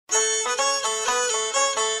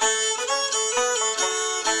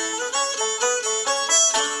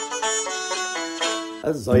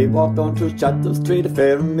As I walked on through Shutdown Street, a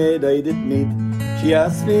fair maid I did meet. She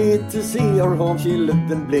asked me to see her home, she lived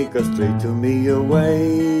in Bleecker Street. To me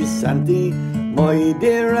away, Santy, my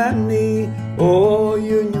dear Annie. Oh,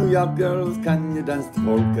 you New York girls, can you dance the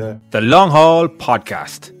polka? The Long Haul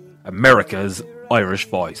Podcast, America's Irish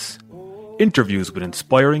Voice. Interviews with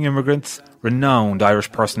inspiring immigrants, renowned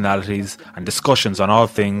Irish personalities, and discussions on all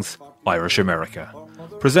things Irish America.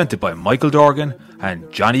 Presented by Michael Dorgan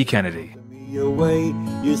and Johnny Kennedy. Away,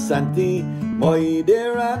 you Santy, my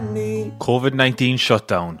dear Annie. COVID-19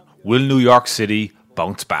 shutdown. Will New York City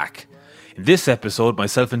bounce back? In this episode,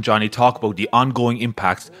 myself and Johnny talk about the ongoing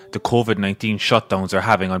impact the COVID-19 shutdowns are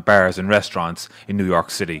having on bars and restaurants in New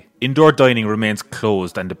York City. Indoor dining remains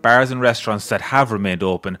closed, and the bars and restaurants that have remained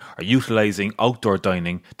open are utilising outdoor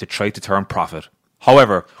dining to try to turn profit.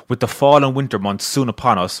 However, with the fall and winter months soon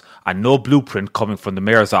upon us and no blueprint coming from the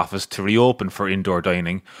Mayor's office to reopen for indoor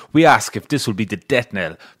dining, we ask if this will be the death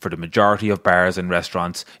knell for the majority of bars and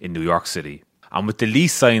restaurants in New York City. And with the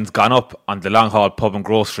lease signs gone up on the Long Haul Pub and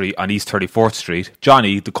Grocery on East 34th Street,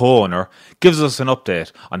 Johnny, the co-owner, gives us an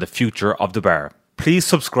update on the future of the bar. Please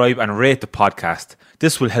subscribe and rate the podcast.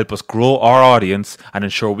 This will help us grow our audience and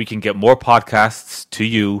ensure we can get more podcasts to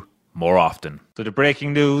you more often. So the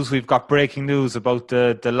breaking news, we've got breaking news about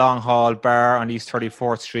the Long Haul Bar on East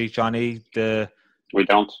 34th Street, Johnny. We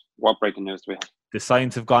don't. What breaking news do we have? The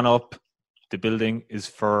signs have gone up. The building is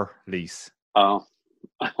for lease. Oh.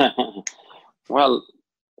 Well,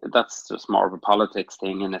 that's just more of a politics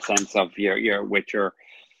thing in the sense of you're with your...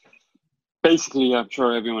 Basically, I'm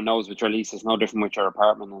sure everyone knows with your lease, it's no different with your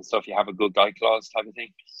apartment and stuff. You have a good guy clause type of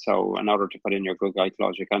thing. So in order to put in your good guy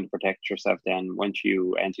clause, you kind of protect yourself then. Once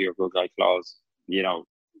you enter your good guy clause,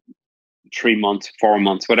 3 months, 4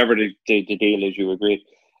 months, whatever the deal is, you agree.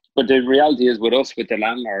 But the reality is with us, with the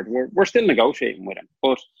landlord, we're still negotiating with him.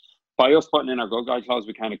 But by us putting in our good guy clause,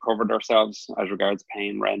 we kind of covered ourselves as regards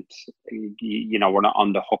paying rent. We're not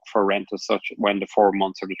on the hook for rent as such when the 4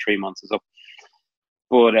 months or the 3 months is up.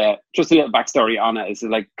 But just a little backstory on it is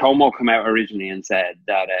like Como came out originally and said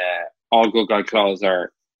that all good guy clauses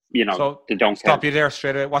are, so they don't stop count. you there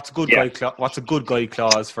straight away. What's a good guy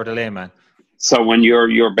clause for the layman? So when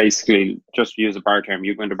you're basically, just to use a bar term,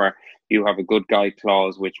 you go into a bar, you have a good guy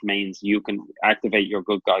clause, which means you can activate your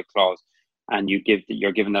good guy clause, and you're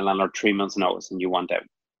giving the landlord 3 months notice, and you want out.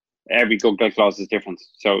 Every good guy clause is different.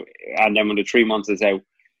 So, and then when the 3 months is out,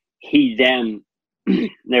 he then.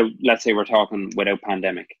 Now, let's say we're talking without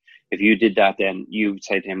pandemic. If you did that, then you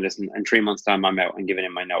say to him, listen, in 3 months' time, I'm out and giving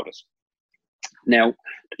him my notice. Now,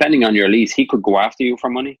 depending on your lease, he could go after you for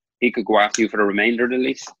money. He could go after you for the remainder of the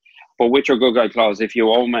lease. But with your good guy clause, if you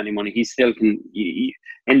owe him any money, he still can,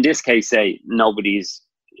 in this case, say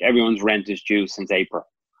everyone's rent is due since April.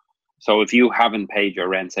 So if you haven't paid your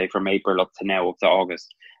rent, say from April up to now, up to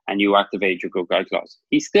August, and you activate your good guy clause,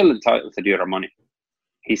 he's still entitled to the other money.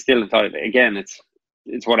 He's still entitled. Again, it's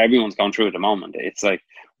what everyone's going through at the moment. It's like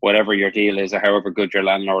whatever your deal is or however good your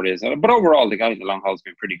landlord is. But overall, the guy in the long haul has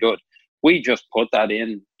been pretty good. We just put that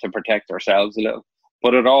in to protect ourselves a little.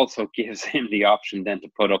 But it also gives him the option then to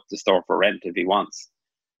put up the store for rent if he wants.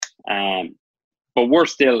 But we're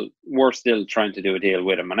still trying to do a deal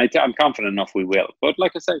with him. And I'm confident enough we will. But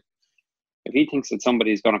like I say, if he thinks that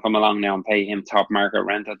somebody's going to come along now and pay him top market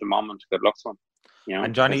rent at the moment, good luck to him.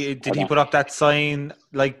 And Johnny, did he put up that sign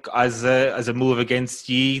like as a move against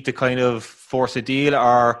ye to kind of force a deal,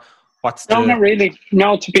 or what's No, not really.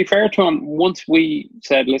 No, to be fair to him, once we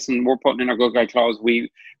said, listen, we're putting in our good guy clause,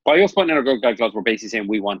 by us putting in our good guy clause, we're basically saying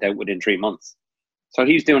we want out within 3 months. So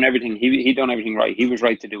he's doing everything. He done everything right. He was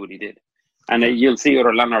right to do what he did. And you'll see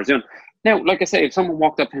other landlords doing. Now, like I say, if someone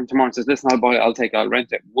walked up to him tomorrow and says, listen, I'll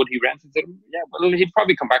rent it. Would he rent it to them? Yeah, well, he'd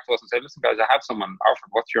probably come back to us and say, listen, guys, I have someone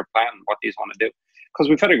offered. What's your plan? What do you want to do? Because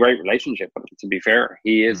we've had a great relationship with him, to be fair.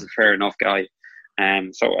 He is a fair enough guy.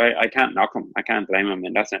 So I can't knock him. I can't blame him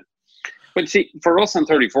in that sense. But see, for us on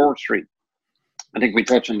 34th Street, I think we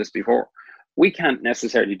touched on this before, we can't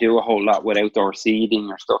necessarily do a whole lot with outdoor seating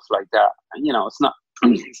or stuff like that. And,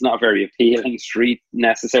 it's not a very appealing street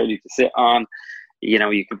necessarily to sit on.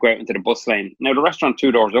 You could go out into the bus lane. Now, the restaurant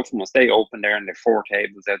 2 doors up from us, they open there and there are 4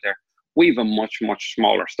 tables out there. We have a much, much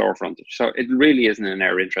smaller store frontage. So it really isn't in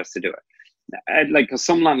our interest to do it. Cause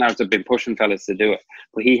some landlords have been pushing fellas to do it,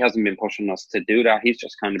 but he hasn't been pushing us to do that. He's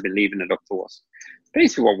just kind of been leaving it up to us.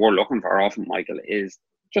 Basically, what we're looking for often, Michael, is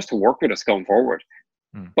just to work with us going forward.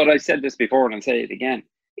 But I said this before and I'll say it again.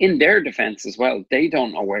 In their defense as well, they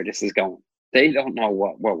don't know where this is going. They don't know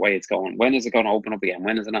what way it's going. When is it going to open up again?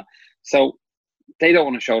 When is it not? So they don't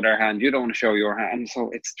want to show their hand. You don't want to show your hand. So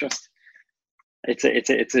it's just, it's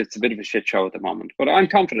a bit of a shit show at the moment. But I'm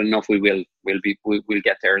confident enough we'll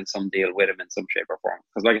get there in some deal with him in some shape or form.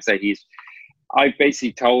 Because like I say, I've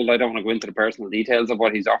basically told, I don't want to go into the personal details of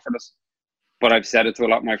what he's offered us, but I've said it to a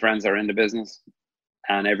lot of my friends that are in the business,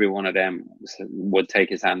 and every one of them would take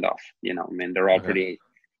his hand off. You know, I mean, they're all pretty,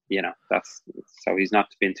 you know, so he's not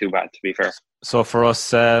been too bad, to be fair. So for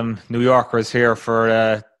us New Yorkers here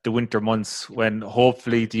for the winter months, when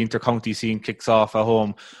hopefully the inter-county scene kicks off at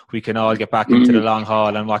home, we can all get back into the long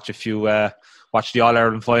haul and watch watch the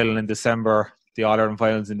All-Ireland final in December, the All-Ireland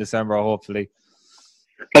finals in December, hopefully.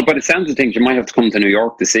 But by the sounds of things, you might have to come to New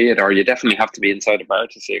York to see it, or you definitely have to be inside a bar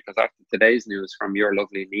to see it, because after today's news from your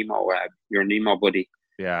lovely Nemo, your Nemo buddy,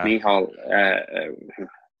 Mihal,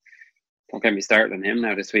 don't get me started on him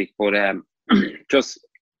now this week, but just,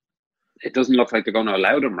 it doesn't look like they're going to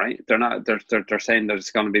allow them, right? They're not. They're saying that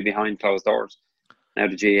it's going to be behind closed doors. Now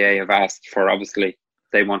the GAA have asked for, obviously,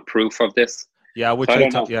 they want proof of this. Yeah, which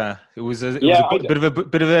it was a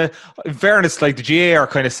bit of a. In fairness, like the GAA are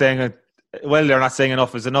kind of saying, well, they're not saying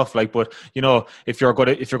enough is enough. Like, but you know, if you're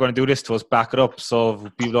going to do this to us, back it up. So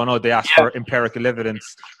if people don't know, they ask for empirical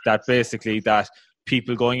evidence that basically that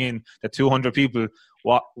people going in, the 200 people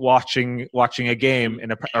watching a game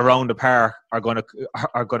around a park are going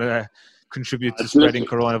to contribute to spreading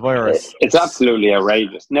coronavirus. It's absolutely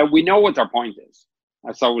outrageous. Now we know what their point is.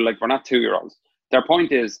 So like, we're not 2-year-olds. Their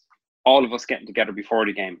point is all of us getting together before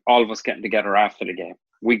the game, all of us getting together after the game.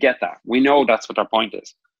 We get that. We know that's what their point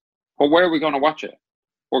is. But where are we going to watch it?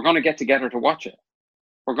 We're going to get together to watch it.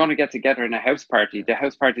 We're going to get together in a house party, the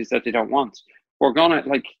house parties that they don't want. We're going to,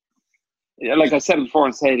 like I said before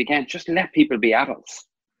and say it again, just let people be adults.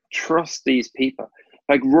 Trust these people.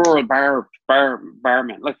 Like rural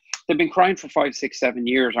barmen. Like, they've been crying for 5, 6, 7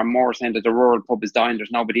 years or more, saying that the rural pub is dying, there's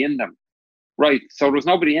nobody in them. Right, so there was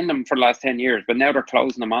nobody in them for the last 10 years, but now they're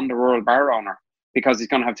closing them on the rural bar owner because he's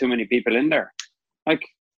going to have too many people in there. Like,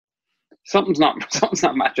 something's not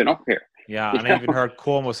matching up here. Yeah, and I even heard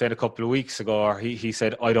Cuomo saying a couple of weeks ago, or he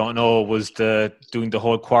said, I don't know, was doing the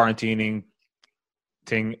whole quarantining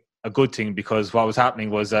thing a good thing, because what was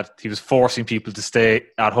happening was that he was forcing people to stay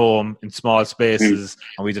at home in small spaces,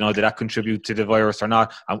 and we don't know, did that contribute to the virus or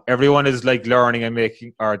not? And everyone is like learning and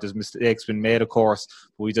making, or there's mistakes been made, of course,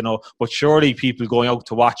 but we don't know. But surely people going out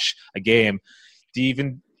to watch a game,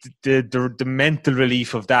 the mental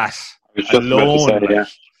relief of that alone,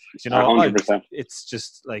 you know, it's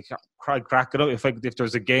just like crack it up. If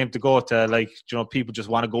there's a game to go to, like, you know, people just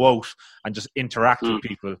want to go out and just interact with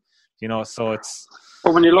people, you know. So it's.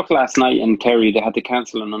 But when you look last night in Kerry, they had to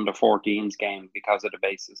cancel an under-14s game because of the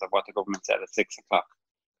basis of what the government said at 6 o'clock.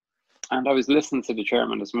 And I was listening to the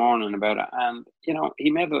chairman this morning about it, and you know, he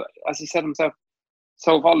made it, as he said himself.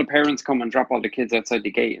 So if all the parents come and drop all the kids outside the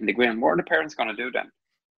gate and they go in, what are the parents going to do then?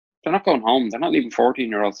 They're not going home. They're not leaving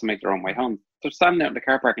 14-year-olds to make their own way home. They're standing out in the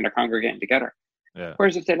car park and they're congregating together. Yeah.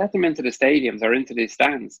 Whereas if they let them into the stadiums or into the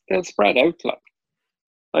stands, they'll spread out.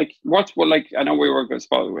 Like I know we're going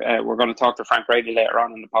to talk to Frank Brady later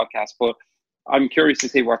on in the podcast, but I'm curious to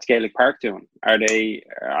see what's Gaelic Park doing.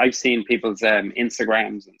 I've seen people's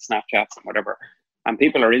Instagrams and Snapchats and whatever, and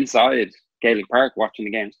people are inside Gaelic Park watching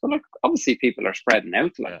the games. But like, obviously people are spreading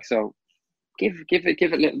out. So give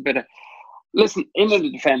it a little bit of. Listen, in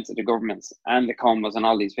the defence of the governments and the Combos and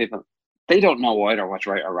all these people, they don't know either what's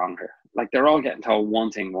right or wrong here. Like, they're all getting told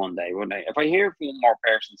one thing one day, wouldn't they? If I hear one more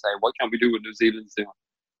person say, "What can't we do what New Zealand's doing?"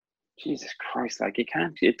 Jesus Christ, like, you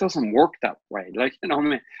can't. It doesn't work that way. Like, you know what I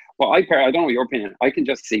mean? Well, I don't know your opinion. I can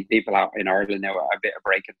just see people out in Ireland now at a bit of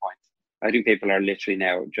breaking point. I think people are literally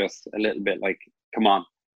now just a little bit like, come on,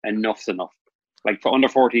 enough's enough. Like, for under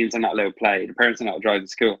 14s, they're not allowed to play. The parents are not allowed to drive to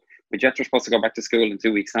school. But yet they're supposed to go back to school in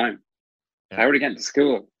 2 weeks' time. How are they getting to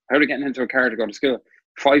school? How are they getting into a car to go to school?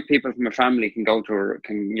 5 people from a family can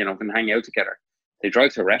hang out together. They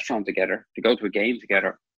drive to a restaurant together. They go to a game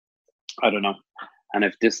together. I don't know. And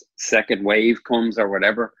if this second wave comes or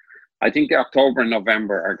whatever, I think October and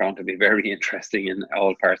November are going to be very interesting in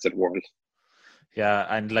all parts of the world. Yeah,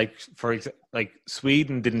 and like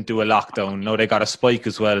Sweden didn't do a lockdown. No, they got a spike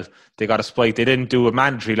as well. They didn't do a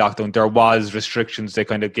mandatory lockdown. There was restrictions. They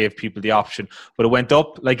kind of gave people the option, but it went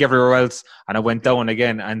up like everywhere else, and it went down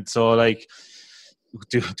again. And so, like,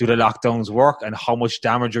 do the lockdowns work? And how much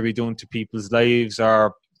damage are we doing to people's lives,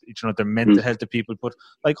 or, you know, their mental health of people? But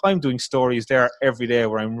like, I'm doing stories there every day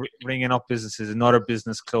where I'm ringing up businesses, another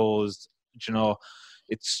business closed. You know,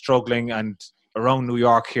 it's struggling, and around New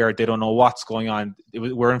York here, they don't know what's going on.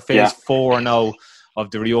 We're in phase 4 now of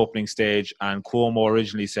the reopening stage, and Cuomo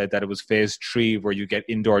originally said that it was phase 3 where you get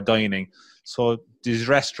indoor dining. So these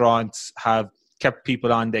restaurants have kept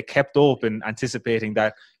people on. They kept open, anticipating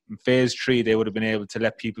that in phase 3 they would have been able to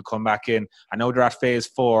let people come back in. I know they're at phase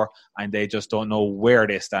 4 and they just don't know where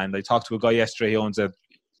they stand. I talked to a guy yesterday, he owns a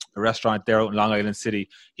restaurant there out in Long Island City.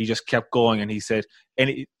 He just kept going, and he said,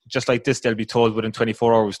 just like this, they'll be told within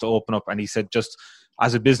 24 hours to open up. And he said, just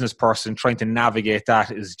as a business person, trying to navigate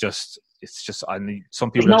that is just, I mean,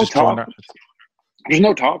 some people are just throwing that. There's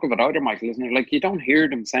no talk of it either, Michael, isn't there? Like, you don't hear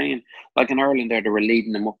them saying, like in Ireland there, they were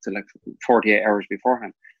leading them up to like 48 hours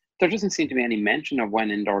beforehand. There doesn't seem to be any mention of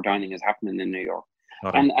when indoor dining is happening in New York.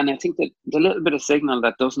 And I think that the little bit of signal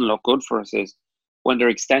that doesn't look good for us is when they're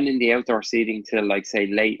extending the outdoor seating till, like, say,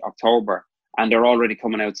 late October, and they're already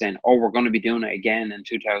coming out saying, oh, we're going to be doing it again in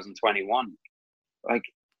 2021. Like,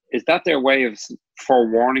 is that their way of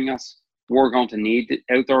forewarning us? We're going to need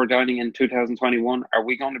outdoor dining in 2021. Are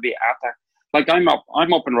we going to be at that? Like, I'm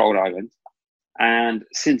up in Rhode Island, and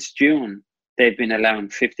since June, they've been allowing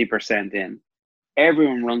 50% in.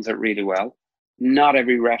 Everyone runs it really well. Not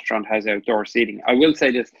every restaurant has outdoor seating. I will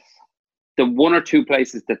say this, the one or two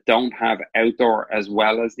places that don't have outdoor as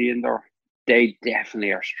well as the indoor, they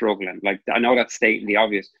definitely are struggling. Like, I know that's stating the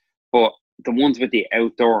obvious, but the ones with the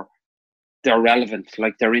outdoor, they're relevant.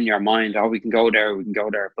 Like, they're in your mind. Oh, we can go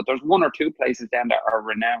there. But there's one or two places down that are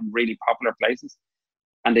renowned, really popular places,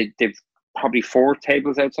 and they've probably 4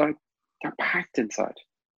 tables outside. They're packed inside.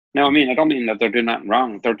 Now, I mean, I don't mean that they're doing nothing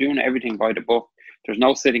wrong. They're doing everything by the book. There's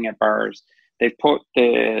no sitting at bars. They've put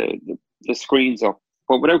the screens up.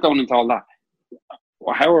 But without going into all that,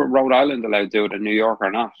 how are Rhode Island allowed to do it and New York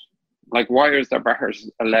or not? Like, why is their bars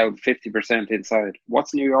allowed 50% inside?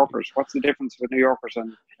 What's New Yorkers? What's the difference with New Yorkers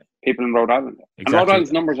and people in Rhode Island? Exactly. And Rhode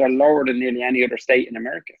Island's numbers are lower than nearly any other state in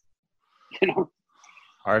America. You know?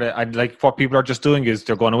 And like, what people are just doing is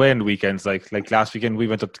they're going away on the weekends. Like last weekend we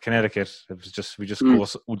went up to Connecticut. It was just we just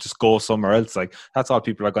go somewhere else. Like, that's all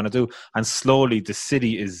people are going to do. And slowly the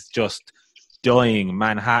city is just dying.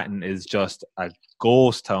 Manhattan is just a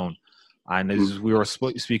ghost town. And as we were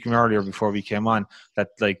speaking earlier before we came on, that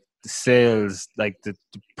like the sales, like the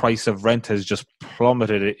price of rent has just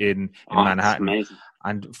plummeted in Manhattan. Amazing.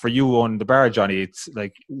 And for you on the bar, Johnny, it's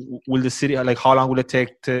like, will the city, like, how long will it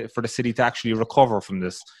take for the city to actually recover from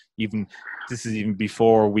this? This is even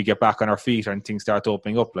before we get back on our feet and things start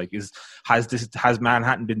opening up. Like, has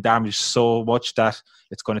Manhattan been damaged so much that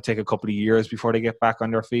it's going to take a couple of years before they get back on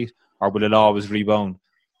their feet, or will it always rebound?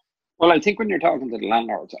 Well, I think when you're talking to the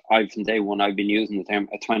landlords, from day one, I've been using the term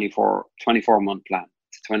a 24-month plan.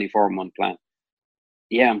 It's a 24-month plan.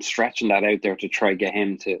 Yeah, I'm stretching that out there to try get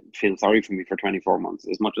him to feel sorry for me for 24 months,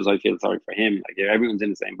 as much as I feel sorry for him. Like, everyone's in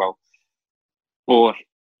the same boat. But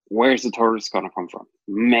where's the tourists going to come from?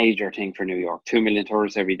 Major thing for New York. 2 million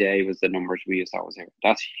tourists every day was the numbers we used to always hear.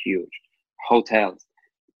 That's huge. Hotels.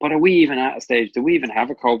 But are we even at a stage? Do we even have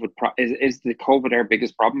a COVID? Is the COVID our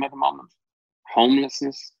biggest problem at the moment?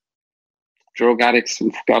 Homelessness, drug addicts,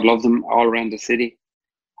 God love them, all around the city.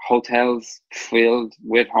 Hotels filled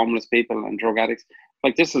with homeless people and drug addicts.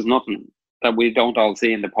 Like, this is nothing that we don't all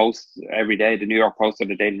see in the Post every day, the New York Post or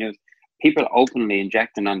the Daily News. People openly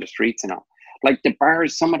injecting on the streets and all. Like, the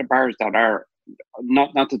bars, some of the bars that are,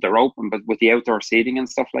 not that they're open, but with the outdoor seating and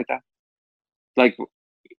stuff like that. Like,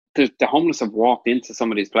 the homeless have walked into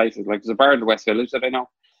some of these places. Like, there's a bar in the West Village that I know.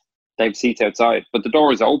 They have seats outside, but the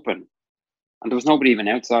door is open. And there was nobody even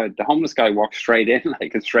outside. The homeless guy walked straight in,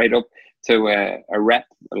 like, straight up to a rep,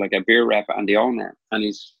 like a beer rep, and the owner. And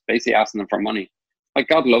he's basically asking them for money. Like,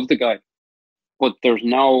 God love the guy. But there's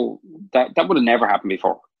that would have never happened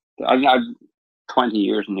before. I've 20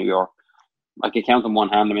 years in New York. I can count on one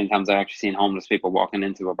hand how many times I actually seen homeless people walking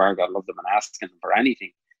into a bar, God love them, and asking them for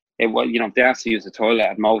anything. It was, if they asked to use the toilet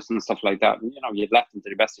at most and stuff like that, you'd left them to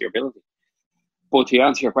the best of your ability. But to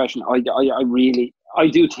answer your question, I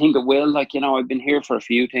do think it will. Like, I've been here for a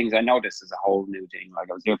few things. I know this is a whole new thing. Like,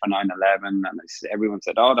 I was here for 9/11, and everyone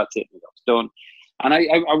said, "Oh, that's it, it's done." And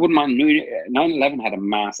I wouldn't mind. 9/11 had a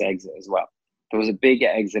mass exit as well. There was a big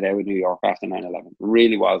exit out of New York after 9/11. It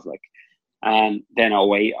really was, like. And then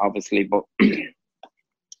 08, obviously. But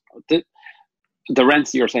the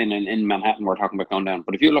rents you're saying in Manhattan, we're talking about going down.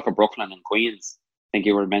 But if you look at Brooklyn and Queens, I think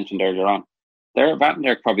you were mentioned earlier on, they're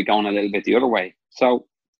probably going a little bit the other way. So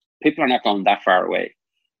people are not going that far away.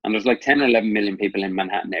 And there's like 10 or 11 million people in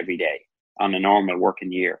Manhattan every day on a normal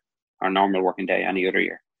working year or normal working day any other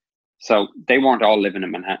year. So they weren't all living in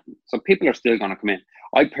Manhattan. So people are still going to come in.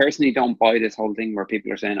 I personally don't buy this whole thing where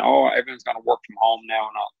people are saying, oh, everyone's going to work from home now.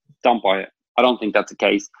 No, don't buy it. I don't think that's the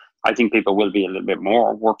case. I think people will be a little bit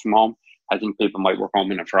more work from home. I think people might work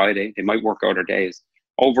home on a Friday. They might work other days.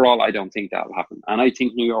 Overall, I don't think that'll happen. And I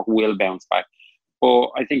think New York will bounce back. But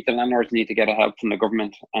I think the landlords need to get a help from the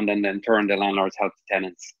government, and then in turn the landlords help the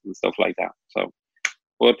tenants and stuff like that. So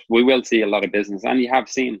But we will see a lot of business. And you have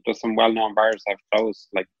seen just some well-known bars have closed,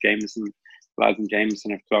 like Jameson, lads and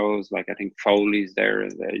Jameson have closed. Like I think Foley's there,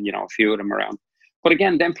 a few of them around. But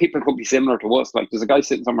again, then people could be similar to us. Like there's a guy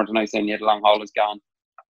sitting somewhere tonight saying, yeah, the long haul is gone.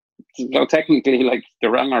 So technically, like the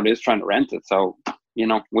landlord is trying to rent it. So,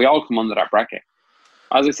 we all come under that bracket.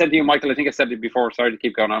 As I said to you, Michael, I think I said it before, sorry to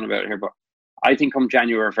keep going on about it here, but I think come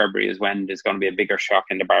January or February is when there's going to be a bigger shock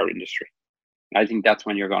in the bar industry. I think that's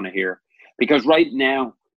when you're going to hear. Because right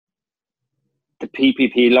now, the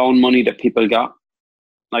PPP loan money that people got,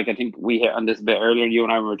 like I think we hit on this a bit earlier, you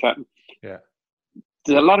and I were chatting. Yeah.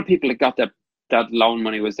 There's a lot of people that got that loan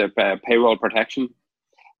money was their payroll protection.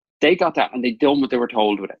 They got that and they done what they were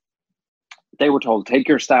told with it. They were told, take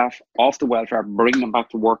your staff off the welfare, bring them back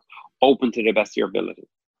to work, open to the best of your ability.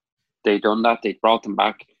 They done that. They brought them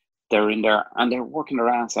back. They're in there and they're working their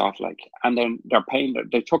ass off, and then they're paying.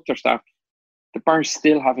 They took their staff. The bars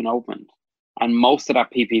still haven't opened. And most of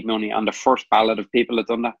that PP money on the first ballot of people that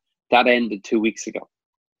done that ended 2 weeks ago.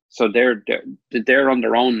 So they're on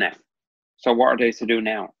their own now. So what are they to do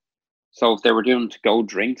now? So if they were doing to go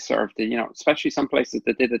drinks, or if they, especially some places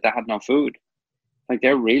that did it, that had no food, like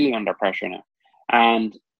they're really under pressure now.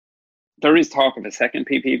 And there is talk of a second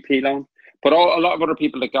PPP loan, but a lot of other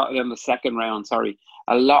people that got it in the second round,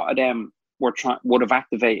 a lot of them would have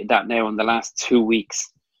activated that now in the last 2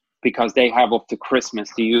 weeks because they have up to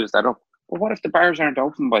Christmas to use that up. But what if the bars aren't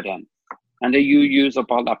open by then? And you use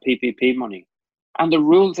up all that PPP money? And the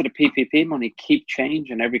rules of the PPP money keep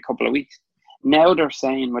changing every couple of weeks. Now they're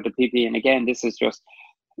saying with the PP, and again, this is just,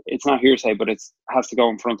 it's not hearsay, but it has to go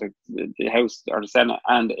in front of the House or the Senate,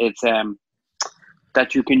 and it's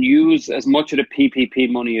that you can use as much of the PPP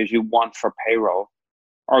money as you want for payroll,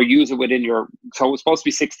 or use it within so it was supposed to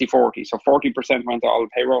be 60-40. So 40% went to all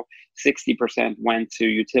payroll, 60% went to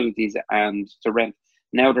utilities and to rent.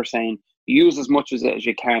 Now they're saying, use as much as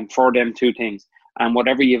you can for them two things. And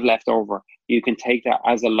whatever you've left over, you can take that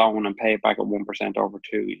as a loan and pay it back at 1% over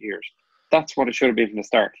 2 years. That's what it should have been from the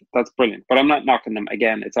start. That's brilliant. But I'm not knocking them.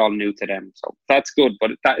 Again, it's all new to them. So that's good.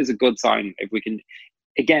 But that is a good sign. If we can,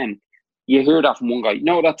 again, you hear that from one guy,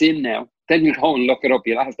 no, that's in now. Then you go and look it up.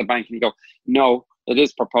 You'll ask the bank and you go, no, it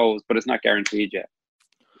is proposed, but it's not guaranteed yet.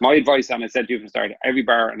 My advice, and I said to you from the start, every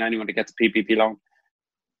bar and anyone that gets a PPP loan,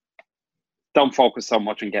 don't focus so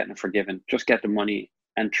much on getting it forgiven. Just get the money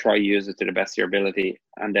and try use it to the best of your ability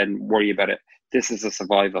and then worry about it. This is a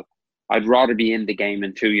survival. I'd rather be in the game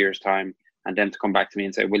in 2 years' time and then to come back to me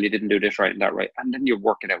and say, well, you didn't do this right and that right. And then you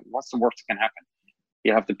work it out. What's the worst that can happen?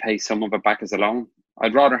 You have to pay some of it back as a loan.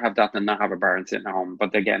 I'd rather have that than not have a bar and sitting at home.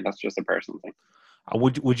 But again, that's just a personal thing.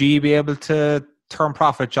 Would you be able to turn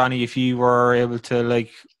profit, Johnny, if you were able to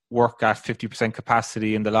work at 50%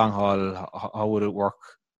 capacity in the long haul? How would it work?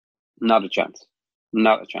 Not a chance.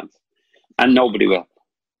 Not a chance. And nobody will.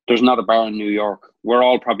 There's not a bar in New York. We're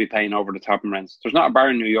all probably paying over the top in rents. There's not a bar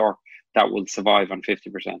in New York that will survive on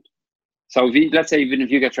 50%. So let's say even if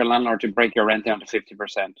you get your landlord to break your rent down to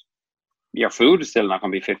 50%, your food is still not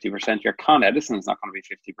going to be 50%. Your Con Edison is not going to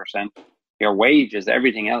be 50%. Your wages,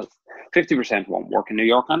 everything else, 50% won't work in New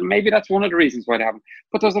York. And maybe that's one of the reasons why they haven't.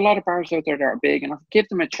 But there's a lot of bars out there that are big enough. Give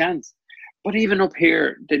them a chance. But even up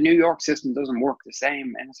here, the New York system doesn't work the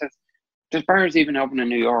same. And it says, there's bars even open in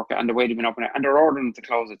New York and the way they've been open, and they're ordering to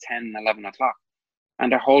close at 10, 11 o'clock. And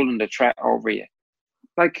they're holding the threat over you.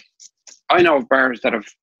 Like, I know of bars that have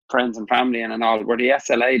friends and family and all, where the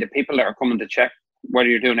SLA, the people that are coming to check whether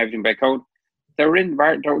you're doing everything by code, they're in the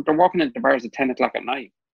bar, they're walking into the bars at 10 o'clock at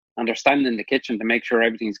night, and they're standing in the kitchen to make sure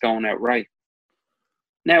everything's going out right.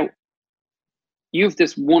 Now, you've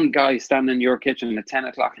this one guy standing in your kitchen at 10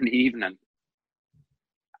 o'clock in the evening,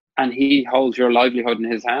 and he holds your livelihood in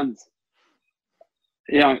his hands.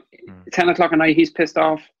 10 o'clock at night, he's pissed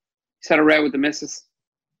off. He's had a row with the missus.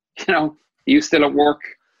 You still at work.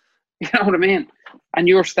 You know what I mean? And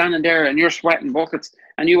you're standing there and you're sweating buckets.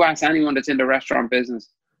 And you ask anyone that's in the restaurant business,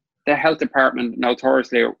 the health department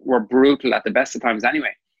notoriously were brutal at the best of times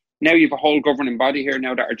anyway. Now you have a whole governing body here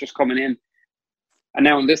now that are just coming in. And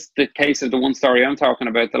now in the case of the one story I'm talking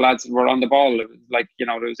about, the lads were on the ball. It was it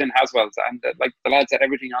was in Haswell's, and the lads had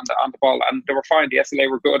everything on the ball, and they were fine. The SLA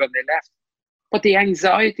were good, and they left. But the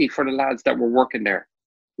anxiety for the lads that were working there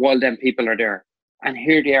while them people are there, and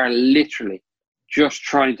here they are literally just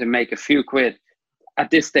trying to make a few quid at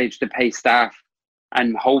this stage to pay staff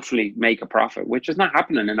and hopefully make a profit, which is not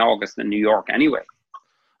happening in August in New York anyway.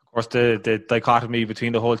 Of course, the dichotomy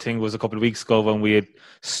between the whole thing was a couple of weeks ago when we had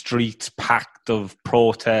streets packed of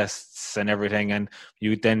protests and everything, and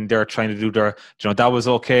they're trying to do their, that was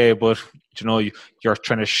okay, but you're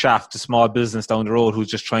trying to shaft a small business down the road who's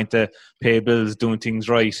just trying to pay bills, doing things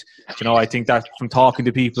right. I think that from talking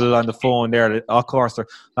to people on the phone there, of course, a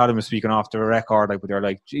lot of them are speaking off the record, but they're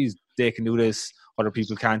like, geez, they can do this, other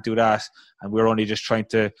people can't do that, and we're only just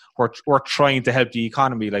we're trying to help the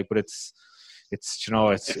economy, but it's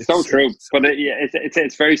so true. But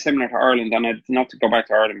it's very similar to Ireland, and it's not to go back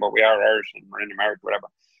to Ireland, but we are Irish and we're in America, whatever.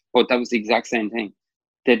 But that was the exact same thing.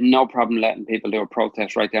 They had no problem letting people do a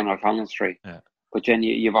protest right down O'Connell Street. Yeah. But then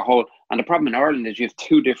you have a whole, and the problem in Ireland is you have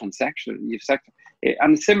two different sections.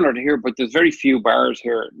 And it's similar to here, but there's very few bars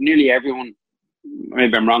here. Nearly everyone,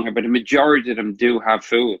 maybe I'm wrong here, but the majority of them do have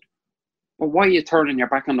food. But why are you turning your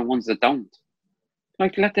back on the ones that don't?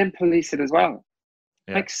 Let them police it as well.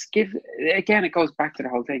 Yeah. Again, it goes back to the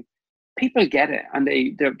whole thing. People get it, and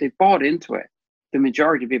they bought into it. The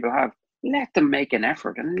majority of people have. Let them make an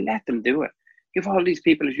effort and let them do it. You have all these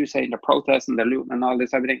people, as you say, they're protesting, they're looting and all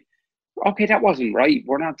this type of thing. Okay, that wasn't right.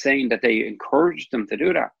 We're not saying that they encouraged them to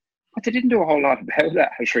do that, but they didn't do a whole lot about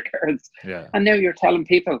that as regards. Yeah. And now you're telling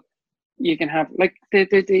people you can have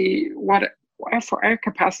for our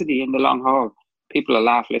capacity in the long haul. People will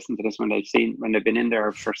laugh, listen to this when they've been in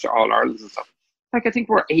there for All Ireland and stuff. I think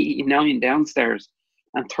we're 89 downstairs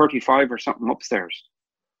and 35 or something upstairs.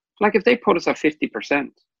 If they put us at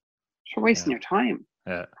 50%, you're wasting your time.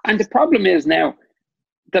 Yeah. And the problem is now,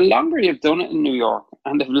 the longer you've done it in New York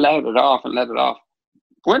and they've let it off,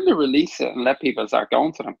 when they release it and let people start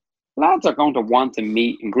going to them, lads are going to want to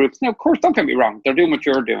meet in groups. Now, of course, don't get me wrong, they're doing what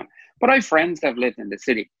you're doing. But I have friends that have lived in the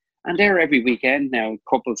city, and they're every weekend now,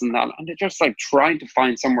 couples and all, and they're just trying to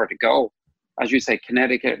find somewhere to go. As you say,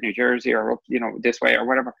 Connecticut, New Jersey, or up, this way or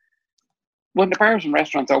whatever. When the bars and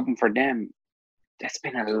restaurants open for them, it's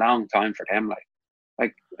been a long time for them.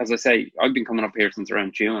 As I say, I've been coming up here since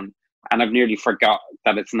around June, and I've nearly forgot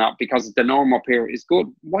that it's not, because the norm up here is good.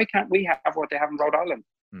 Why can't we have what they have in Rhode Island?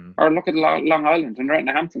 Or look at Long Island and right in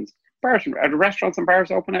the Hamptons. Are the restaurants and bars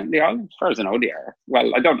open out in the island? As far as I know, they are.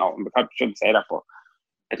 Well, I don't know, because I shouldn't say that, but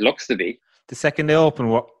it looks to be. The second they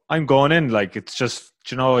open, I'm going in. It's just,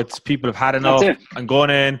 it's people have had enough. I'm going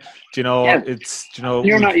in. It's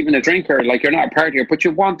You're not even a drinker. You're not a partier, but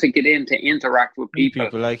you want to get in to interact with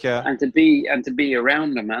people, and to be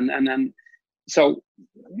around them, and then so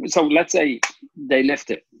let's say they lift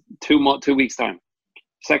it 2 weeks time,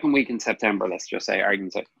 second week in September. Let's just say,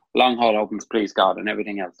 argument's sake, long haul opens, please God, and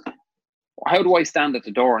everything else. How do I stand at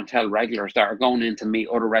the door and tell regulars that are going in to meet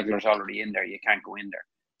other regulars already in there, you can't go in there?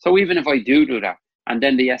 So even if I do that, and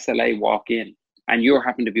then the SLA walk in, and you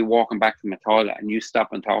happen to be walking back from the toilet, and you stop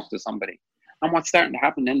and talk to somebody, and what's starting to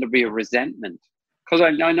happen, then there'll be a resentment. Because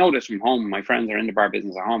I know this from home. My friends are in the bar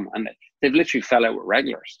business at home, and they've literally fell out with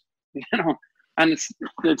regulars, and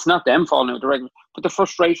it's not them falling out with the regular, but the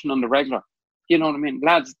frustration on the regular. You know what I mean?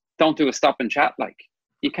 Lads, don't do a stop and chat.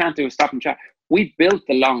 You can't do a stop and chat. We built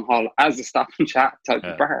the long haul as a stop and chat type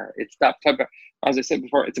of bar. It's that type of, as I said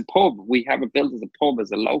before, it's a pub. We have it built as a pub,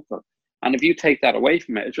 as a local. And if you take that away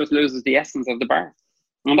from it, it just loses the essence of the bar.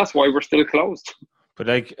 And that's why we're still closed. But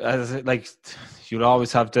you'll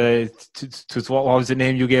always have what was the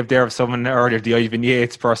name you gave there of someone earlier, the Ivan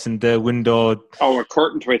Yates person, the window. Oh, a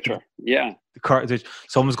curtain twitcher. Yeah. The curtain twitcher.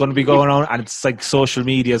 Someone's going to be going on, and it's social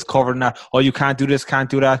media is covering that. Oh, you can't do this, can't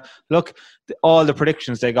do that. Look, all the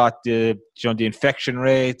predictions they got, the infection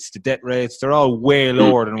rates, the death rates, they're all way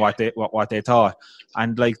lower than what they thought.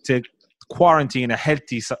 And to quarantine a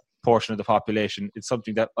healthy portion of the population, it's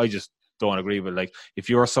something that I just don't agree with. If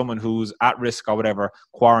you're someone who's at risk or whatever,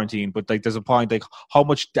 quarantine. But there's a point, how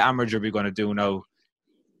much damage are we going to do now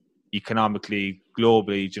economically,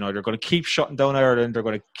 globally? They're going to keep shutting down Ireland, they're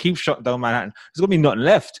going to keep shutting down Manhattan. There's going to be nothing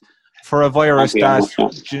left for a virus that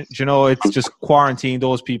it's just quarantine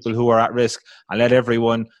those people who are at risk and let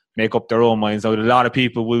everyone make up their own minds. Now, a lot of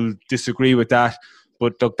people will disagree with that,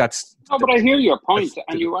 but look, that's but I hear your point,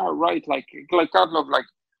 and you are right. God love,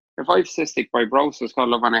 if I have cystic fibrosis, God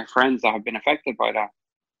love, and I have friends that have been affected by that,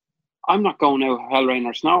 I'm not going out hell, rain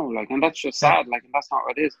or snow, and that's just sad, and that's not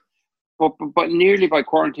what it is. But nearly by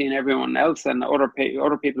quarantining everyone else and other people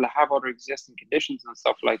that have other existing conditions and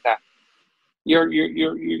stuff like that,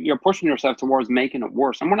 you're pushing yourself towards making it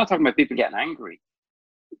worse. And we're not talking about people getting angry.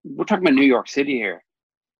 We're talking about New York City here.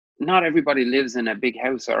 Not everybody lives in a big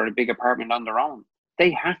house or a big apartment on their own.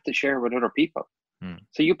 They have to share with other people.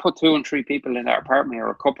 So you put 2 and 3 people in that apartment,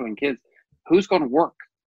 or a couple and kids. Who's going to work?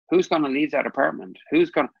 Who's going to leave that apartment?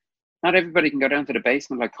 Not everybody can go down to the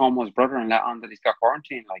basement like Como's brother and let on that he's got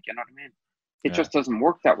quarantine. You know what I mean? It just doesn't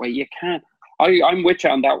work that way. You can't. I'm with you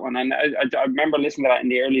on that one. And I remember listening to that in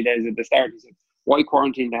the early days at the start. He said, why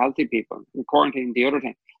quarantine the healthy people? Quarantine the other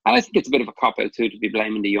thing. And I think it's a bit of a cop-out too to be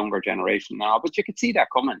blaming the younger generation now. But you could see that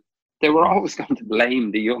coming. They were always going to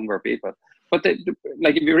blame the younger people. But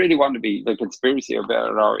like, if you really want to be the conspiracy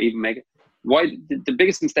about it, or even make it, the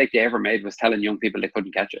biggest mistake they ever made was telling young people they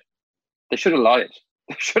couldn't catch it. They should have lied.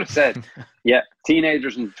 They should have said, yeah,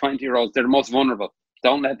 teenagers and 20-year-olds, they're the most vulnerable.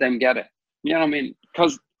 Don't let them get it. You know what I mean?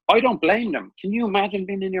 Because I don't blame them. Can you imagine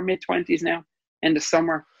being in your mid-20s now in the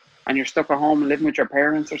summer and you're stuck at home and living with your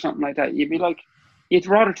parents or something like that? You'd be like, you'd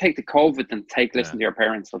rather take the COVID than listen to your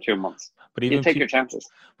parents for 2 months. But even you take your chances.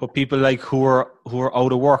 But people like who are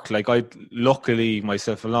out of work, like luckily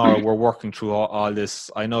myself and Laura were working through all this.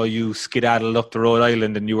 I know you skedaddled up to Rhode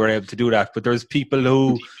Island and you were able to do that. But there's people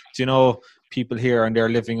who, people here and they're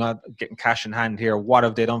living on getting cash in hand here. What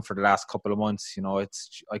have they done for the last couple of months?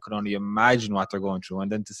 I could only imagine what they're going through.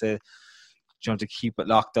 And then to say, to keep it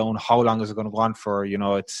locked down, how long is it going to go on for?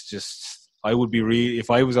 It's just, I would be really, if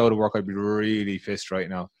I was out of work, I'd be really pissed right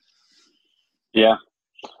now. Yeah.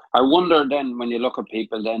 I wonder then when you look at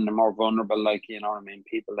people, then the more vulnerable, like,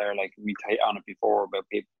 people there, like we touched on it before about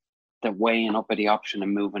people, they're weighing up at the option of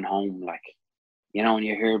moving home. Like, when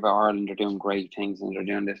you hear about Ireland, they're doing great things and they're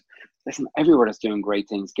doing this. Listen, everywhere that's doing great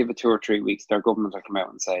things, give it 2 or 3 weeks, their government will come out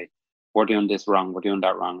and say, we're doing this wrong, we're doing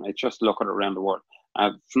that wrong. It's just look at it around the world.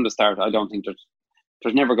 From the start, I don't think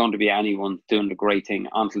there's never going to be anyone doing the great thing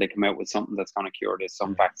until they come out with something that's going to cure this,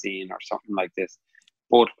 some vaccine or something like this.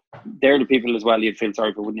 But they're the people as well you'd feel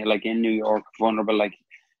sorry for, wouldn't you? Like in New York, vulnerable, like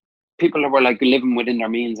people that were like living within their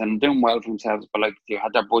means and doing well for themselves, but like they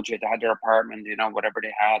had their budget, they had their apartment, whatever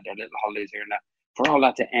they had, their little holidays here and that. For all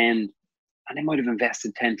that to end, and they might have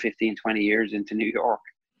invested 10, 15, 20 years into New York,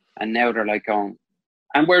 and now they're like going.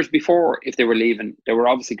 And whereas before, if they were leaving, they were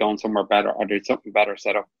obviously going somewhere better or there's something better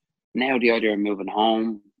set up. Now the idea of moving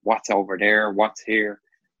home, what's over there, what's here,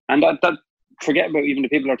 and that forget about even the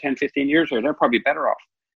people who are 10, 15 years here, they're probably better off.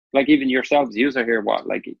 Like even yourselves, you are here,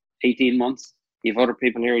 like 18 months? You've other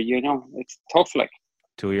people here, it's tough. Like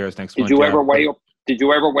 2 years next month. Did you ever weigh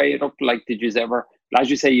it up? Like, did you ever, as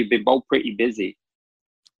you say, you've been both pretty busy,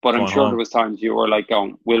 but I'm sure there was times you were like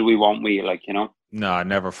going, will we, won't we? Like, No,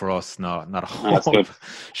 never for us. No, not a That's good.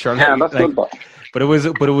 Sure, yeah, that's good. But it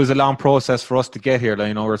was a long process for us to get here.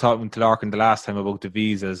 Like, we were talking to Larkin the last time about the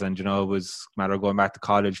visas, and it was a matter of going back to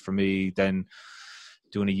college for me, then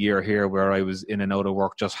doing a year here where I was in and out of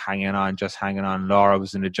work, just hanging on. Laura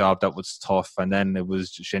was in a job that was tough, and then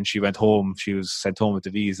she went home. She was sent home with the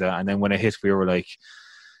visa, and then when it hit, we were like,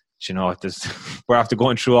 we're after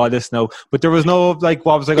going through all this now. But there was no, like,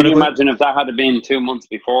 what was I going to imagine if that had been 2 months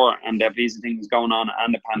before and the visa thing was going on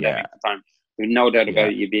and the pandemic at the time? There's no doubt about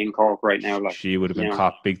it. You'd be in Cork right now. Like, she would have been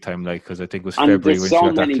caught big time, like, because I think it was February when she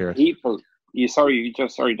got that cleared. People.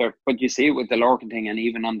 But you see it with the Larkin thing, and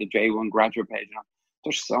even on the J1 graduate page,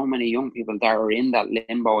 there's so many young people that are in that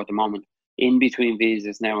limbo at the moment, in between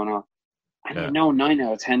visas now and all. And 9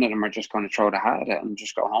 out of 10 of them are just going to throw the hat at it and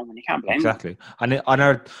just go home, and you can't blame them. Exactly. And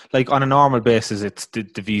on a normal basis, it's the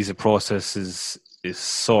visa process is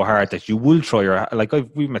so hard that you will throw your hat. Like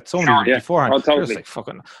we've met so many beforehand. Oh, totally. Like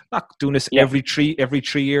fucking not doing this every 3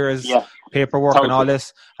 years, paperwork and all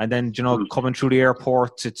this, and then coming through the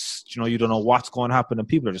airport, it's you don't know what's going to happen, and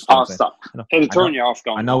people are just stop. It'll turn you off.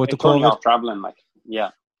 I know with the COVID, off traveling, like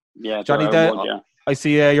Johnny. I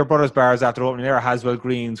see your brother's bar is after opening there, Haswell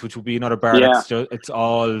Greens, which will be another bar. It's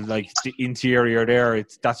all like the interior there.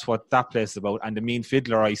 That's what that place is about. And the Mean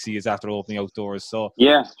Fiddler I see is after opening outdoors. So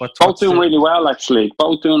both doing really well, actually.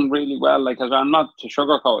 Both doing really well. Like, I'm not to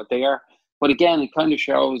sugarcoat it, they are. But again, it kind of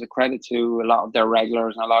shows a credit to a lot of their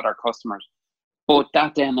regulars and a lot of their customers. But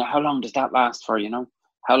that then, how long does that last for?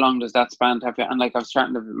 How long does that span? And like I was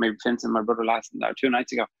chatting to maybe Vince and my brother 2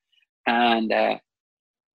 nights ago, and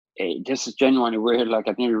this is genuinely weird. Like,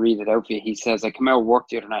 I'd nearly read it out for you. He says, I come out of work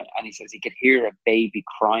the other night and he says he could hear a baby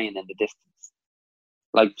crying in the distance.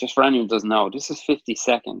 Like, just for anyone who doesn't know, this is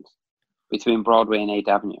 52nd between Broadway and 8th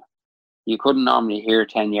Avenue. You couldn't normally hear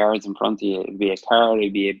 10 yards in front of you. It'd be a car,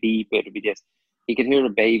 it'd be a beep, it'd be this. He could hear a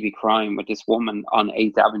baby crying with this woman on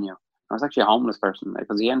 8th Avenue. I was actually a homeless person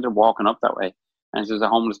because he ended up walking up that way, and there's a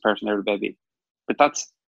homeless person there with a baby. But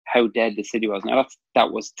that's how dead the city was. Now,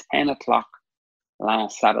 that was 10 o'clock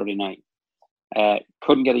last Saturday night.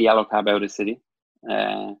 Couldn't get a yellow cab out of the city.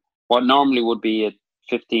 What normally would be a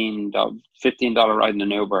 $15 ride in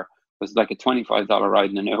an Uber was like a $25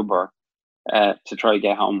 ride in an Uber to try to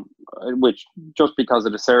get home, which just because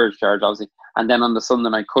of the surge charge, obviously. And then on the Sunday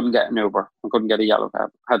night, couldn't get an Uber and couldn't get a yellow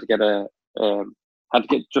cab.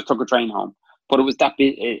 Just took a train home. But it was that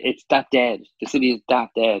it's that dead. The city is that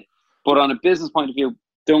dead. But on a business point of view,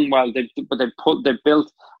 doing well. They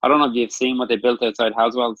built. I don't know if you've seen what they built outside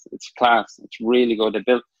Haswell's. It's class. It's really good.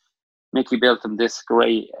 Mickey built them this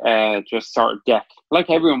great, just sort of deck, like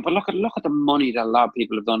everyone. But look at the money that a lot of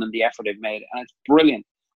people have done and the effort they've made, and it's brilliant.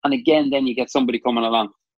 And again, then you get somebody coming along.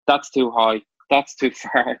 That's too high. That's too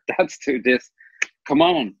far. That's too this. Come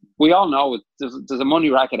on, we all know there's a money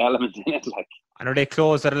racket element in it. Like, and are they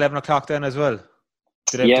closed at 11 o'clock then as well?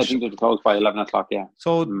 I think they're closed by 11 o'clock. Yeah.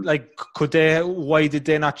 So, could they? Why did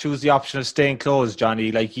they not choose the option of staying closed,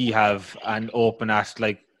 Johnny, like you have, and open at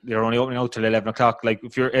they're only opening out till 11 o'clock? Like,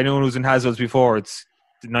 if you're anyone who's in Haswell's before, it's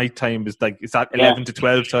the night time is it's at 11 to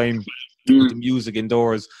 12 time. The music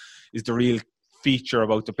indoors is the real feature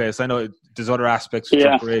about the place. I know there's other aspects which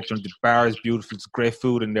are great. The bar is beautiful. It's great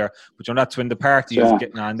food in there, but that's when the party is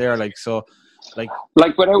getting on there. Without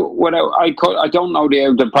I don't know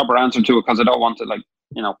the proper answer to it, because I don't want to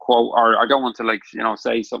quote, or I don't want to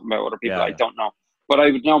say something about other people. I don't know, but I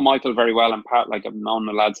would know Michael very well and Pat. I've known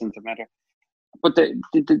the lads since I met her. But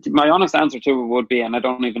my honest answer to it would be, and I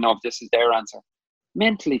don't even know if this is their answer,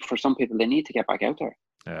 mentally for some people they need to get back out there.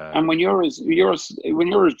 And when you're as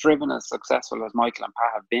driven, as successful as Michael and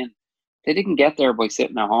Pat have been, they didn't get there by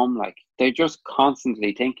sitting at home. They're just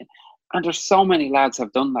constantly thinking. And there's so many lads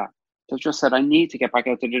have done that. They've just said, I need to get back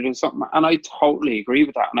out there to do something. And I totally agree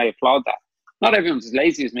with that, and I applaud that. Not everyone's as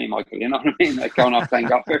lazy as me, Michael, you know what I mean? Going off playing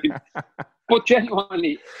golf. But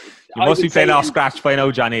genuinely, you must be playing off scratch by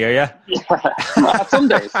now, Johnny, are you? Yeah, some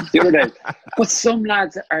days, the other days. But some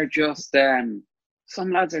lads are just,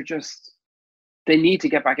 they need to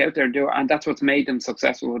get back out there and do it, and that's what's made them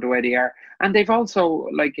successful the way they are. And they've also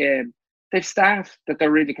they've staff that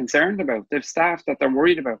they're really concerned about. They've staff that they're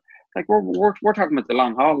worried about. We're talking about the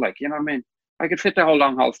long haul, you know what I mean? I could fit the whole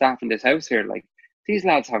long haul staff in this house here. These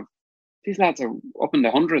lads are up in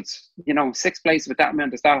the hundreds. 6 places with that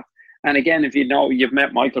amount of staff. And again, if you've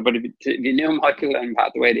met Michael, but if you knew Michael and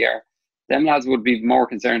Pat the way they are, them lads would be more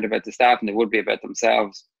concerned about the staff than they would be about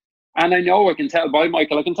themselves. And I know I can tell by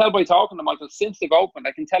Michael, I can tell by talking to Michael since they've opened,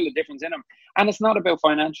 I can tell the difference in him. And it's not about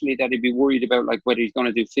financially that he'd be worried about whether he's going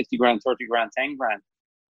to do 50 grand, 30 grand, 10 grand.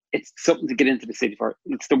 It's something to get into the city for.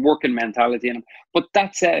 It's the working mentality in him. But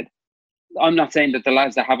that said, I'm not saying that the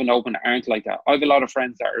lads that haven't opened aren't like that. I have a lot of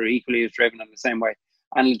friends that are equally as driven in the same way.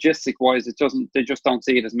 And logistic wise, they just don't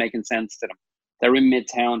see it as making sense to them. They're in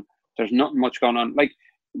Midtown. There's nothing much going on.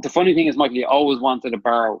 The funny thing is, Michael, you always wanted a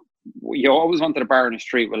bar in a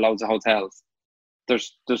street with loads of hotels.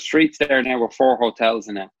 There's streets there now with 4 hotels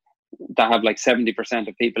in it that have 70%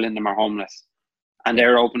 of people in them are homeless, and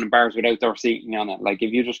they're opening bars with outdoor seating on it.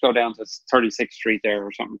 If you just go down to 36th Street there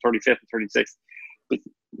or something, 35th and 36th,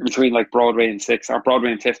 between Broadway and 6th or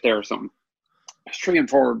Broadway and 5th there or something, there's 3 and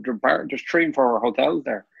 4 there's 3 and 4 hotels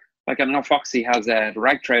there. I know Foxy has the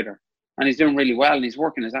Rag Trader, and he's doing really well, and he's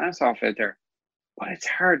working his ass off out there. But it's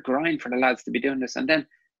hard grind for the lads to be doing this. And then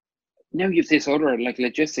now you've this other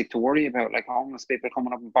logistic to worry about, homeless people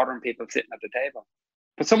coming up and bothering people sitting at the table.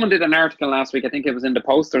 But someone did an article last week, I think it was in the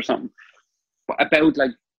Post or something, about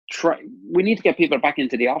we need to get people back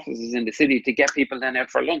into the offices in the city to get people then out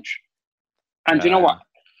for lunch. And you know what?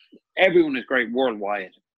 Everyone is great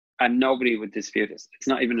worldwide, and nobody would dispute this. It's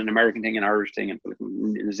not even an American thing, an Irish thing, and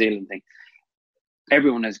New Zealand thing.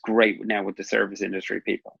 Everyone is great now with the service industry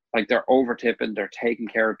people. They're over tipping, they're taking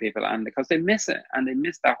care of people, and because they miss it, and they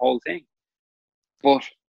miss that whole thing. But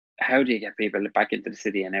how do you get people back into the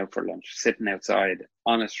city and out for lunch, sitting outside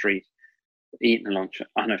on a street, eating lunch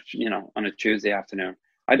on a Tuesday afternoon?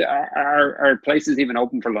 Are places even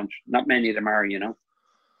open for lunch? Not many of them are,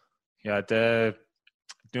 Yeah, the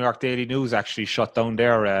New York Daily News actually shut down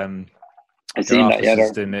their I've seen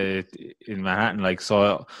that, in Manhattan.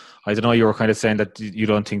 So I don't know, you were kind of saying that you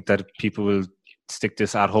don't think that people will stick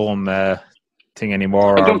this at home thing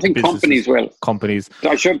anymore. I don't think companies will.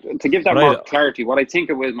 I should, to give that more clarity, what I think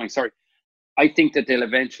it was, I think that they'll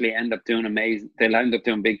eventually end up doing they'll end up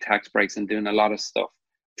doing big tax breaks and doing a lot of stuff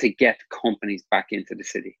to get companies back into the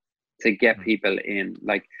city, to get people in.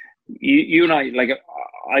 You and I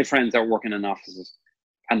have friends that are working in offices,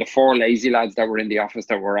 and the 4 lazy lads that were in the office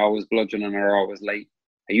that were always bludgeoning and are always late.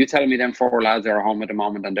 Are you telling me them 4 lads are home at the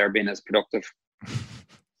moment and they're being as productive?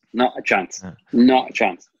 Not a chance. Not a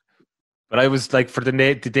chance. But I was for the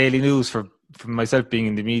Daily News, for myself being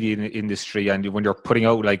in the media industry, and when you're putting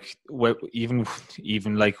out even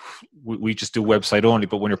we just do website only,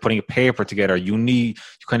 but when you're putting a paper together, you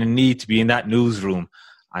kind of need to be in that newsroom.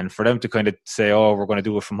 And for them to kind of say, "Oh, we're going to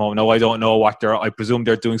do it from home." No, I don't know what I presume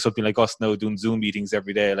they're doing something like us now, doing Zoom meetings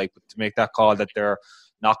every day. But to make that call that they're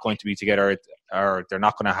not going to be together, or they're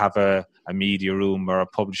not going to have a media room or a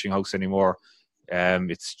publishing house anymore.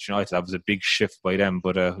 It's that was a big shift by them,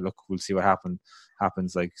 but look, we'll see what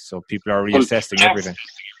happens. Like, so people are reassessing everything.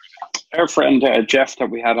 Our friend Jeff that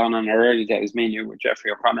we had on in our early days, me and you with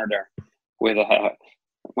Jeffrey O'Connor there, with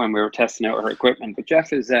when we were testing out our equipment. But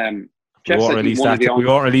Jeff is we won't release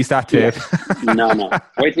that tape. No.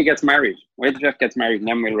 Wait till he gets married. Wait till Jeff gets married, and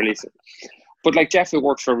then we'll release it. But like Jeff, who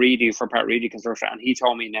works for Pat Reedy Construction, and he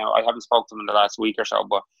told me now, I haven't spoken to him in the last week or so,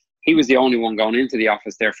 but he was the only one going into the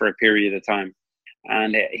office there for a period of time.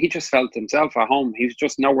 And he just felt himself at home. He was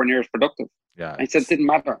just nowhere near as productive. Yeah. And he said it didn't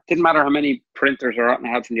matter. It didn't matter how many printers or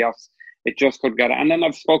anything I had from the office. It just couldn't get it. And then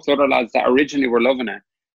I've spoke to other lads that originally were loving it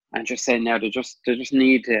and just saying now they just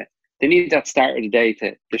need that start of the day,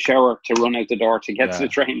 the shower, to run out the door, to get to the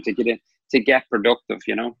train, to get in, to get productive,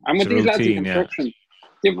 you know. And with these lads in construction,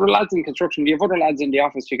 you have lads in construction, you have other lads in the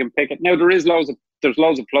office, you can pick it. Now there's loads of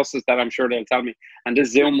pluses that I'm sure they'll tell me. And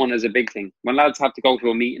this Zoom one is a big thing. When lads have to go to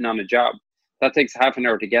a meeting on a job, that takes half an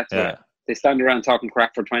hour to get to it. They stand around talking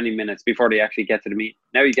crap for 20 minutes before they actually get to the meeting.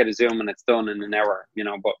 Now you get a Zoom and it's done in an hour, you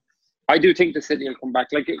know. But I do think the city will come back.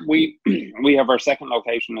 Like we have our second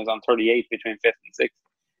location is on 38 between 5th and 6th.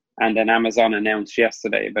 And then Amazon announced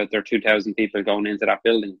yesterday about their 2,000 people going into that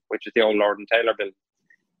building, which is the old Lord and Taylor building.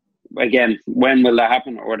 Again, when will that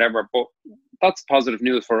happen or whatever? But that's positive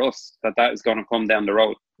news for us that is going to come down the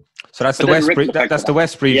road. So that's the Westbury. That's the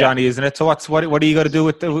Westbury, Johnny, isn't it? So what are you going to do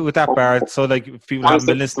with that bar? So like, if people haven't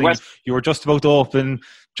been listening, you were just about to open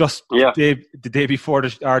the day before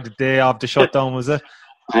the day of the shutdown, was it?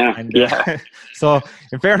 Yeah. So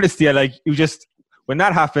in fairness to you, like, you just, when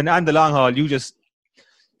that happened and the long haul, you just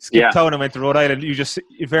skipped town and went to Rhode Island. You just,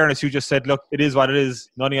 in fairness, you just said, look, it is what it is.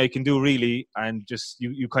 Nothing I can do really, and just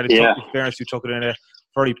you kind of took, in fairness, you took it in a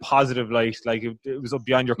very positive light, like it was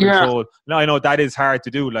beyond your control. Yeah. Now I know that is hard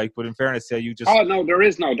to do, like, but in fairness, you just. Oh no, there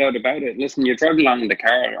is no doubt about it. Listen, you drive along in the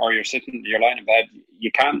car, or you're lying in bed,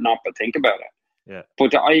 you can't not but think about it. Yeah.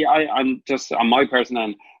 But I'm just on my personal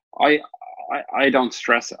end, I don't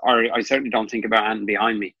stress, or I certainly don't think about anything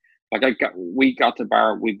behind me. Like we got the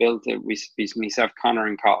bar, we built it. Myself, Connor,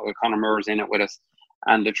 and Connor Moore's in it with us,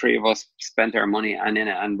 and the three of us spent our money in it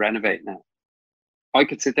and renovating it. I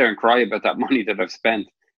could sit there and cry about that money that I've spent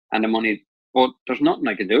and the money, but there's nothing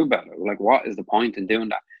I can do about it. Like, what is the point in doing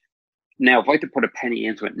that? Now, if I had to put a penny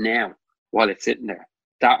into it now while it's sitting there,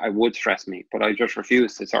 that I would stress me, but I just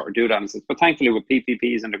refuse to sort of do that. But thankfully with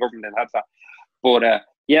PPPs and the government has that. But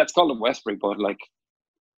it's called the Westbury, but like,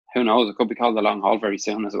 who knows? It could be called the Long Haul very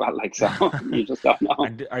soon as well. Like, so you just don't know.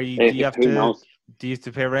 And do you have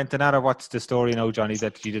to pay rent on that, or what's the story now, Johnny,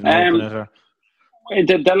 that you didn't open it? Or?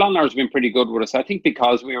 The landlord's been pretty good with us. I think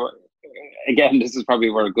because we were, again, this is probably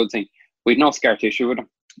a good thing. We had no scar tissue with him.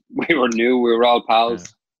 We were new. We were all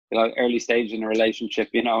pals. Early stage in the relationship,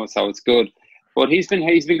 so it's good. But he's been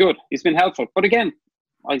good. He's been helpful. But again,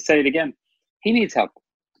 I say it again, he needs help.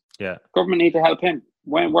 Yeah, government need to help him.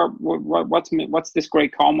 What's this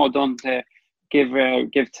great Como done to give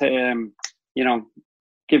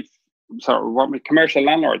commercial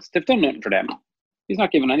landlords? They've done nothing for them. He's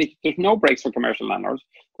not giving any. There's no breaks for commercial landlords.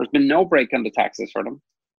 There's been no break on the taxes for them.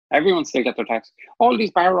 Everyone still get their tax. All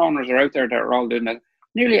these bar owners are out there that are all doing that.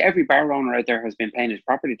 Nearly every bar owner out there has been paying his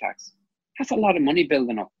property tax. That's a lot of money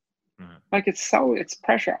building up. Mm-hmm. Like, it's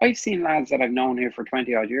pressure. I've seen lads that I've known here for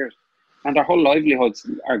 20 odd years, and their whole livelihoods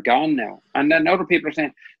are gone now. And then other people are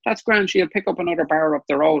saying, that's grand, she'll pick up another bar up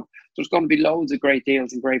the road. There's going to be loads of great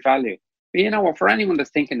deals and great value. But you know what, for anyone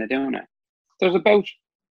that's thinking of doing it, there's about,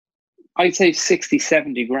 I'd say 60,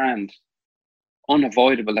 70 grand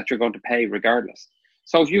unavoidable that you're going to pay regardless.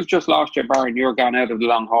 So if you've just lost your bar and you're gone out of the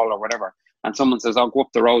Long Haul or whatever, and someone says, "I'll go up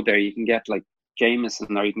the road there, you can get like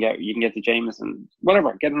Jameson, or you can get the Jameson,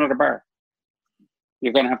 whatever, get another bar."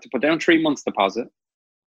 You're going to have to put down 3 months deposit.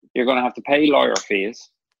 You're going to have to pay lawyer fees.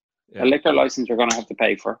 A liquor license you're going to have to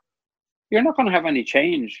pay for. You're not going to have any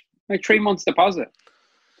change. Like 3 months deposit,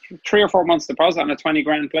 3 or 4 months deposit on a 20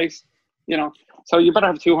 grand place. So you better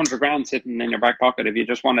have 200 grand sitting in your back pocket if you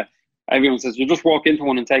just want to. Everyone says you just walk into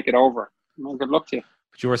one and take it over. Well, good luck to you.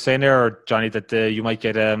 But you were saying there, Johnny, that you might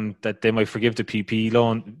get that they might forgive the PP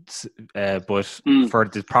loans, but for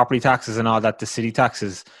the property taxes and all that, the city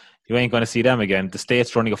taxes, you ain't going to see them again. The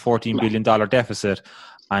state's running a $14 billion deficit,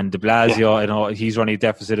 and de Blasio, he's running a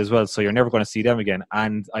deficit as well. So you're never going to see them again.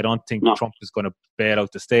 And I don't think Trump is going to bail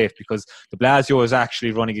out the state, because de Blasio is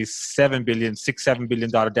actually running a $7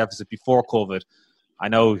 billion deficit before COVID. I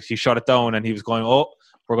know he shut it down, and he was going,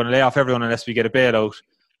 we're going to lay off everyone unless we get a bailout.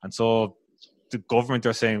 And so the government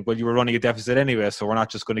are saying, well, you were running a deficit anyway, so we're not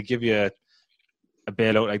just going to give you a a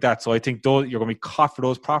bailout like that. So I think you're going to be caught for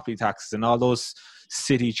those property taxes and all those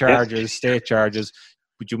city charges, state charges,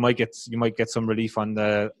 but you might get some relief on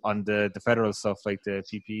the federal stuff like the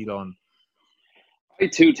PPE loan. I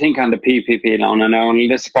too think on the PPP loan,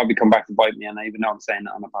 and this will probably come back to bite me, and even though I'm saying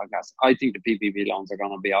it on the podcast, I think the PPP loans are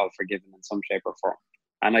going to be all forgiven in some shape or form.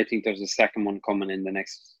 And I think there's a second one coming in the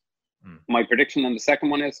next. My prediction on the second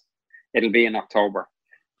one is it'll be in October.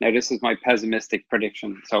 Now, this is my pessimistic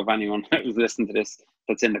prediction. So if anyone who's listening to this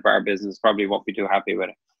that's in the bar business probably won't be too happy with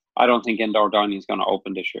it. I don't think indoor dining is going to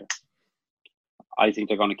open this year. I think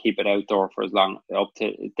they're going to keep it outdoor for as long, up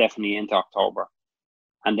to definitely into October.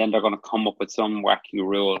 And then they're going to come up with some wacky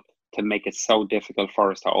rule to make it so difficult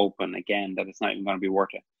for us to open again that it's not even going to be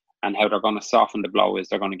worth it. And how they're going to soften the blow is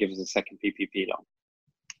they're going to give us a second PPP loan.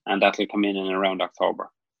 And that'll come in and around October.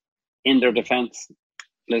 In their defense,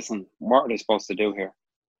 listen, what are they supposed to do here?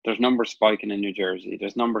 There's numbers spiking in New Jersey.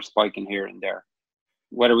 There's numbers spiking here and there.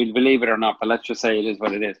 Whether we believe it or not, but let's just say it is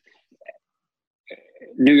what it is.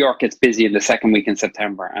 New York gets busy in the second week in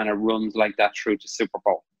September, and it runs like that through to Super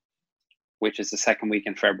Bowl, which is the second week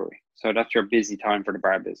in February. So that's your busy time for the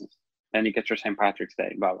bar business. Then you get your St. Patrick's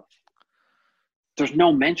Day, blah, blah. There's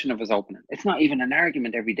no mention of us opening. It's not even an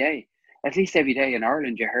argument every day. At least every day in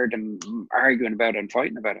Ireland, you heard them arguing about it and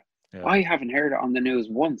fighting about it. Yeah. I haven't heard it on the news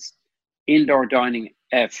once. Indoor dining,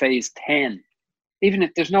 phase 10. Even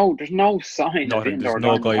if there's no sign of indoor dining. There's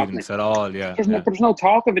no guidance at all, yeah. There's no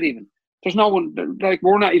talk of it even. There's no one, like,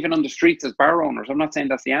 we're not even on the streets as bar owners. I'm not saying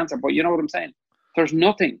that's the answer, but you know what I'm saying? There's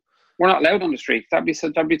nothing. We're not allowed on the streets.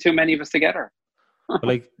 That'd be too many of us together. But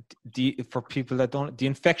like, for people that don't, the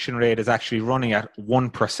infection rate is actually running at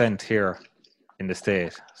 1% here in the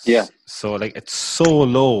state. Yeah. So like, it's so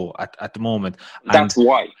low at the moment. And that's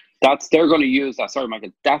why. They're going to use that. Sorry,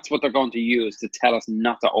 Michael. That's what they're going to use to tell us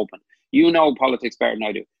not to open. You know politics better than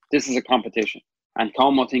I do. This is a competition. And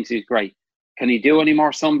Como thinks he's great. Can he do any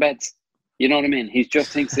more sunbeds? You know what I mean? He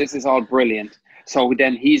just thinks this is all brilliant. So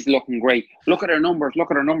then he's looking great. Look at our numbers.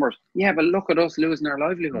 Yeah, but look at us losing our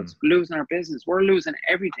livelihoods, losing our business. We're losing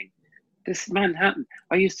everything. This Manhattan,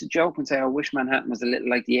 I used to joke and say, I wish Manhattan was a little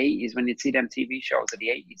like the 80s when you'd see them TV shows of the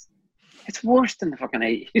 80s. It's worse than the fucking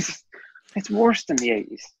 80s. It's worse than the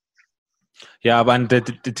 80s. Yeah, and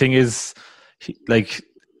the thing is, like,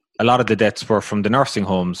 a lot of the deaths were from the nursing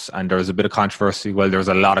homes, and there was a bit of controversy. Well, there's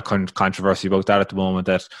a lot of controversy about that at the moment,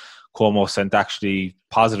 that Cuomo sent actually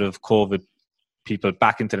positive COVID people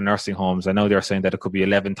back into the nursing homes. I know they're saying that it could be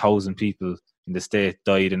 11,000 people in the state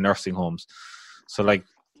died in nursing homes. So, like,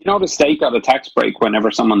 you know, the state got a tax break whenever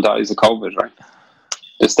someone dies of COVID, right?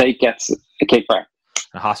 The state gets a kickback.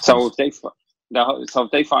 So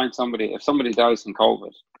if they find somebody, if somebody dies from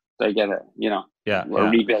COVID, they get a,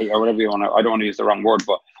 rebate or whatever you want to. I don't want to use the wrong word,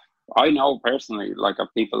 but I know personally, like, of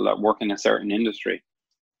people that work in a certain industry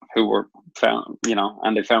who were found,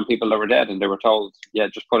 and they found people that were dead, and they were told, yeah,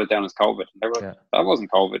 just put it down as COVID. And they were, that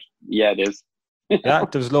wasn't COVID. Yeah, it is. Yeah,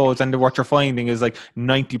 there's loads, and what you're finding is like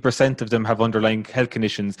 90% of them have underlying health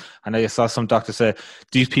conditions. And I saw some doctors say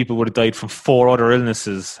these people would have died from 4 other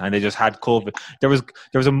illnesses, and they just had COVID. There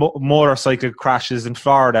was a motorcycle crashes in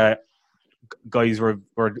Florida. Guys were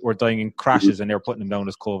dying in crashes, and they were putting them down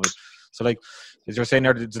as COVID. So, like, as you're saying,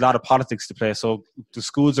 there's a lot of politics to play. So the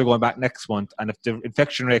schools are going back next month, and if the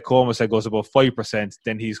infection rate, Cuomo said, goes above 5%,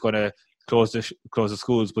 then he's going to close the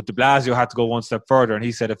schools. But de Blasio had to go one step further, and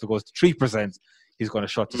he said if it goes to 3%, he's going to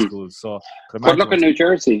shut the schools. So, but look at New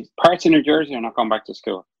Jersey. Parts of New Jersey are not going back to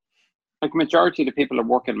school. Like, majority of the people that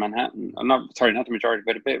work in Manhattan, not the majority,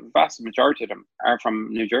 but a vast majority of them are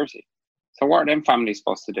from New Jersey. So what are them families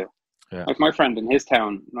supposed to do? Yeah. Like, my friend in his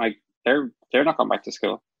town, like, they're not going back to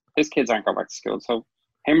school. His kids aren't going back to school. So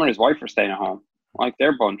him or his wife are staying at home. Like,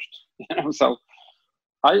 they're bunched. So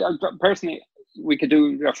I personally, we could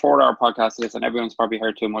do a 4-hour podcast of this, and everyone's probably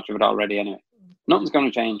heard too much of it already anyway. Nothing's going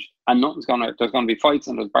to change, and there's going to be fights,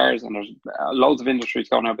 and there's bars, and there's loads of industries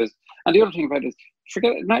going out of business. And the other thing about it is,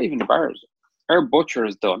 forget it, not even the bars. Our butcher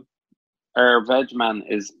is done. Our veg man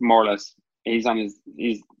is more or less, he's on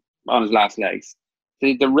his last legs.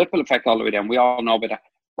 The ripple effect all the way down, we all know about that.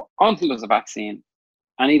 But until there's a vaccine,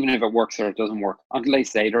 and even if it works or it doesn't work, until they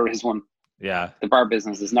say there is one, the bar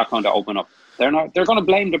business is not going to open up. They're going to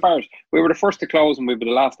blame the bars. We were the first to close, and we were the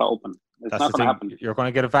last to open. It's not going to happen. You're going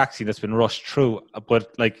to get a vaccine that's been rushed through,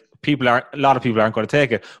 but like, a lot of people aren't going to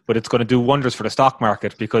take it. But it's going to do wonders for the stock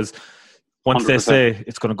market, because once 100%. They say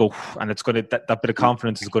it's going to go, and it's going to that bit of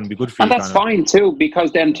confidence is going to be good for you. And that's fine too,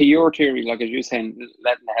 because then, to your theory, like as you're saying,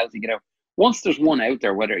 letting the healthy get out. Once there's one out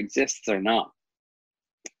there, whether it exists or not,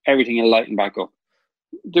 everything will lighten back up.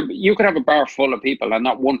 You could have a bar full of people, and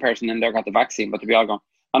not one person in there got the vaccine, but to be all going,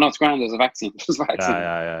 I know it's grand. There's a vaccine. There's a vaccine.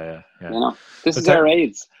 Yeah. You know, this is our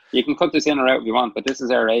AIDS. You can cut this in or out if you want, but this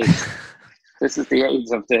is our AIDS. This is the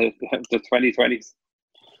AIDS of the 2020s.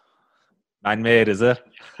 Man-made, is it?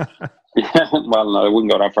 Yeah, well, no, I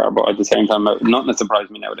wouldn't go that far, but at the same time, nothing that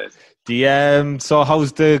surprised me nowadays. So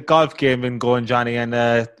how's the golf game been going, Johnny?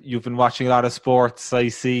 And you've been watching a lot of sports. I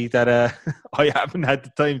see that I haven't had the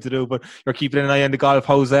time to do, but you're keeping an eye on the golf.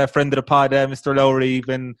 How's friend of the pod, Mr. Lowry,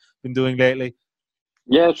 been doing lately?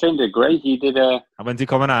 Yeah, Shane did great. He did. And when's he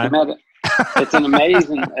coming on? It's an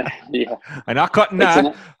amazing. Yeah, I'm not cutting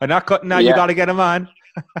that. Yeah. You got to get him on.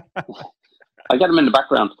 I'll get him in the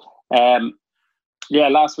background. Yeah,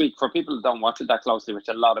 last week, for people who don't watch it that closely, which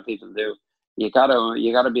a lot of people do, you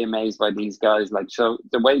gotta be amazed by these guys. Like, so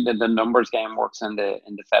the way that the numbers game works in the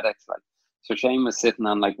FedEx, like, so Shane was sitting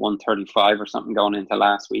on like 135 or something going into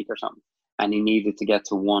last week or something, and he needed to get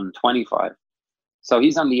to 125. So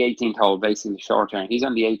he's on the 18th hole, basically short term. He's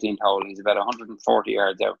on the 18th hole. He's about 140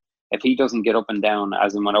 yards out. If he doesn't get up and down,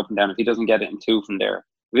 as in went up and down, if he doesn't get it in two from there,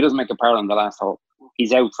 if he doesn't make a par on the last hole,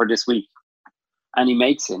 he's out for this week. And he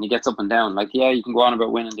makes it and he gets up and down. Like, yeah, you can go on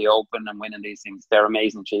about winning the Open and winning these things. They're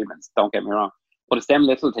amazing achievements, don't get me wrong. But it's them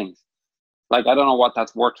little things. Like, I don't know what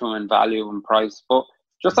that's worth to him in value and price. But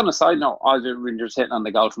just on a side note, we're just hitting on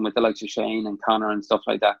the golfing with the likes of Shane and Connor and stuff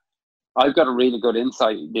like that. I've got a really good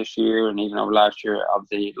insight this year and even over last year of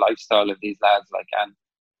the lifestyle of these lads. Like, and,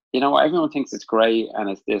 you know, everyone thinks it's great and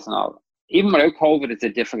it's this and all. Even without COVID, it's a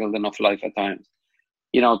difficult enough life at times.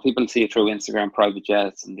 You know, people see it through Instagram, private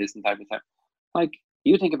jets and this and type of thing. Like,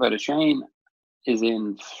 you think about it, Shane is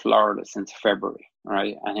in Florida since February,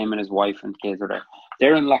 right? And him and his wife and kids are there.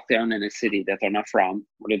 They're in lockdown in a city that they're not from,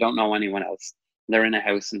 where they don't know anyone else. They're in a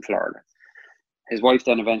house in Florida. His wife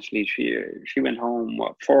then eventually, she went home,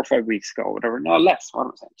 4 or 5 weeks ago, whatever. No, less, what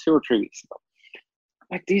am I saying? 2 or 3 weeks ago.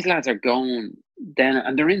 Like, these lads are going then,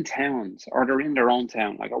 and they're in towns, or they're in their own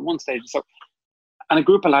town. Like, at one stage, so, and a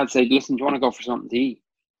group of lads say, listen, do you want to go for something to eat?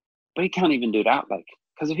 But he can't even do that, like.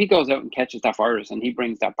 Because if he goes out and catches that virus and he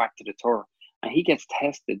brings that back to the tour and he gets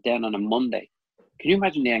tested then on a Monday, can you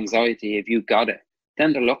imagine the anxiety if you got it?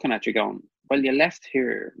 Then they're looking at you going, well, you left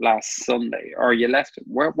here last Sunday, or you left,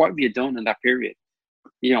 what have you done in that period?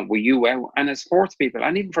 You know, were you out? And as sports people,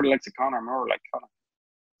 and even for the likes of Conor Moore, like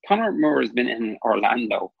Conor Moore has been in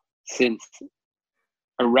Orlando since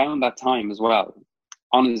around that time as well,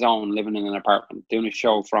 on his own, living in an apartment, doing a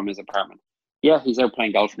show from his apartment. Yeah, he's out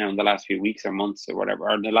playing golf now in the last few weeks or months or whatever,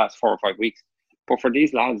 or the last 4 or 5 weeks. But for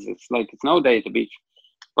these lads, it's like, it's no day at the beach.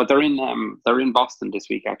 But they're in Boston this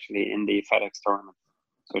week, actually, in the FedEx tournament.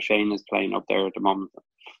 So Shane is playing up there at the moment.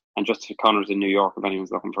 And just Connor's in New York, if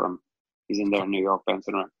anyone's looking for him. He's in there in New York,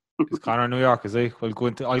 bouncing around. Is Connor in New York, is he? I'll go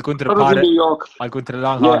into the pod. New York. I'll go into the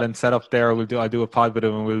long haul and set up there. I'll do a pod with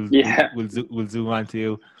him and we'll zoom on to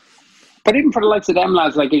you. But even for the likes of them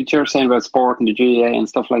lads, like you're saying about sport and the GA and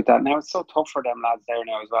stuff like that, now it's so tough for them lads there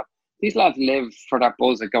now as well. These lads live for that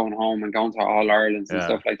buzz of going home and going to All Irelands and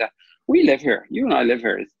stuff like that. We live here. You and I live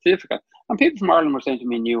here. It's difficult. And people from Ireland were saying to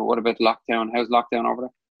me and you, what about lockdown? How's lockdown over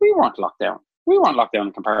there? We weren't locked down. We weren't locked down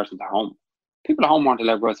in comparison to home. People at home weren't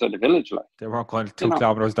allowed to go outside the village. Like, they weren't going 2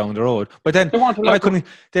 kilometres down the road. But then, they weren't allowed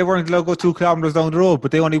to go 2 kilometres down the road,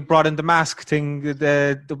 but they only brought in the mask thing,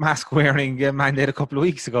 the mask wearing mandate a couple of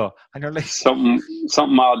weeks ago. And you're like... Something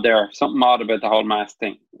odd there. Something odd about the whole mask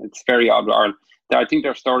thing. It's very odd. I think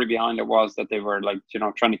their story behind it was that they were, like, you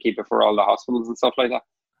know, trying to keep it for all the hospitals and stuff like that.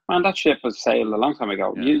 Man, that ship was sailed a long time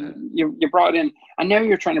ago. Yeah. You brought it in, and now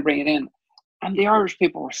you're trying to bring it in. And the Irish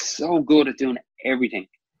people were so good at doing everything.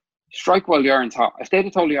 Strike while the iron's hot. If they'd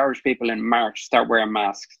have told the Irish people in March start wearing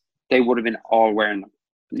masks, they would have been all wearing them.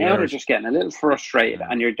 Now they're just getting a little frustrated,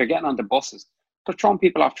 and they're getting on the buses. They're throwing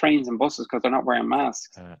people off trains and buses because they're not wearing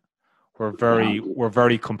masks. We're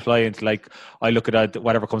very compliant. Like, I look at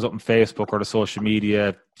whatever comes up on Facebook or the social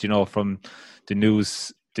media, you know, from the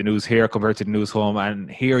news here compared to the news home, and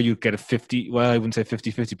here you get a 50, well, I wouldn't say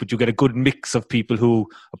 50-50, but you get a good mix of people who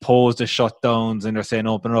oppose the shutdowns and they're saying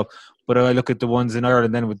open up. But I look at the ones in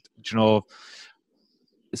Ireland then with, you know,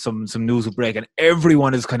 some news will break and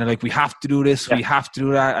everyone is kind of like, we have to do this, we have to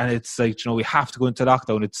do that, and it's like, you know, we have to go into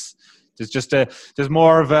lockdown. There's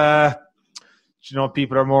more of a, you know,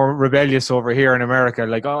 people are more rebellious over here in America.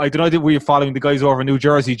 Like, I don't know, were you following the guys over in New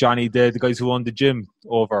Jersey, Johnny, the guys who own the gym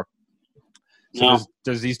over? So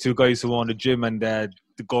there's these two guys who own the gym, and the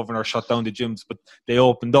governor shut down the gyms, but they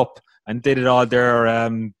opened up and they did all their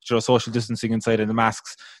you know, social distancing inside and the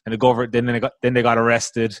masks. And the governor then they got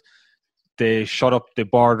arrested. They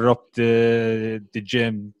boarded up the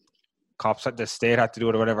gym. Cops, the state had to do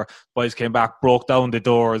it or whatever. Boys came back, broke down the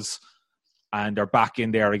doors, and they're back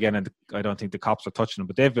in there again, and I don't think the cops are touching them,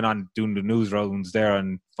 but they've been on doing the news rounds there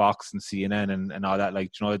on Fox and CNN and all that.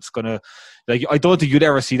 Like, you know, it's gonna, like, I don't think you'd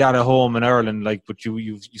ever see that at home in Ireland, like, but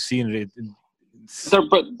you've seen it.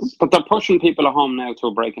 But they're pushing people at home now to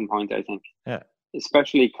a breaking point, I think. Yeah.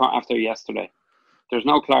 Especially after yesterday. There's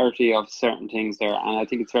no clarity of certain things there, and I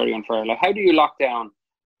think it's very unfair. Like, how do you lock down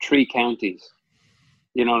 3 counties?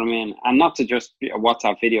 You know what I mean? And not to just a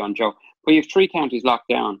WhatsApp video and joke, but you have 3 counties locked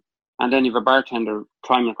down, and then you have a bartender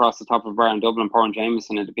climbing across the top of a bar in Dublin pouring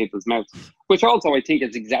Jameson into people's mouths, which also I think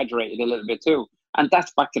is exaggerated a little bit too. And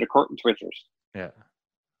that's back to the curtain twitters. Yeah.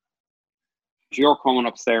 You're coming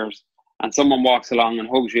upstairs and someone walks along and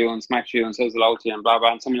hugs you and smacks you and says hello to you and blah,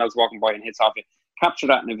 blah, and someone else walking by and hits off you. Capture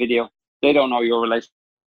that in a video. They don't know your relationship.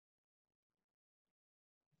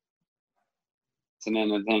 And then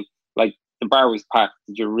the thing, like, the bar was packed.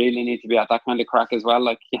 Did you really need to be at that kind of crack as well?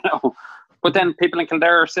 Like, you know. But then people in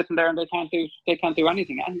Kildare are sitting there and they can't do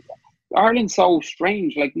anything. And Ireland's so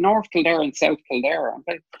strange. Like, North Kildare and South Kildare,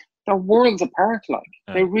 like, they're worlds apart. Like,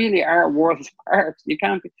 they really are worlds apart. You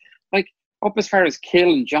can't be, like, up as far as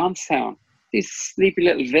Kill and Johnstown, these sleepy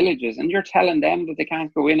little villages, and you're telling them that they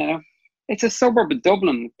can't go in and out. It's a suburb of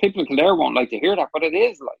Dublin. People in Kildare won't like to hear that, but it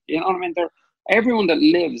is, like, you know what I mean? Everyone that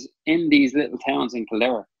lives in these little towns in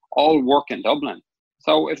Kildare all work in Dublin.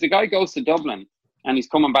 So if the guy goes to Dublin and he's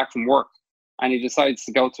coming back from work and he decides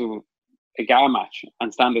to go to a GA match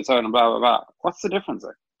and stand outside and blah, blah, blah, what's the difference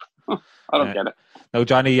there? I don't get it. Now,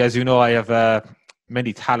 Johnny, as you know, I have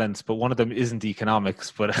many talents, but one of them isn't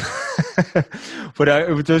economics. But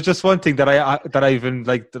there's just one thing that I've been,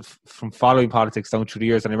 like, from following politics down through the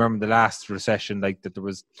years, and I remember the last recession, like, that there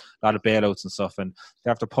was a lot of bailouts and stuff, and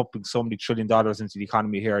after pumping so many $1 trillion into the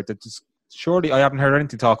economy here, that just, surely I haven't heard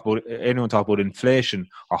anyone talk about inflation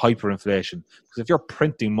or hyperinflation. Because if you're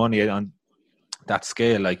printing money on that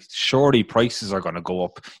scale, like, surely prices are going to go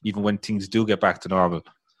up even when things do get back to normal.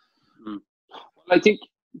 Well, I think,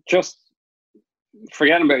 just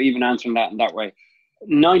forgetting about even answering that in that way,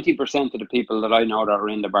 90% of the people that I know that are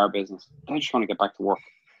in the bar business, they just want to get back to work.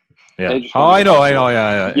 Yeah. I know.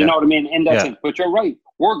 Yeah. You know what I mean? In that sense. But you're right.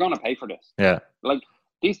 We're going to pay for this. Yeah. Like,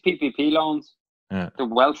 these PPP loans, the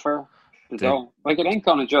welfare, like, it ain't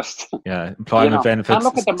going to just... Yeah, employment benefits. And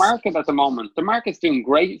look at the market at the moment. The market's doing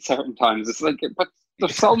great certain times. It's like, but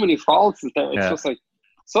there's so many faults there. It's just like,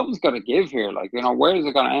 something's got to give here. Like, you know, where is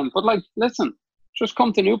it going to end? But, like, listen, just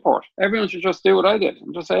come to Newport. Everyone should just do what I did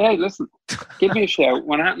and just say, hey, listen, give me a shout.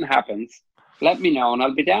 When anything happens, let me know and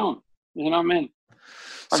I'll be down. You know what I mean?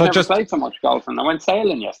 I've never played so much golf, and I went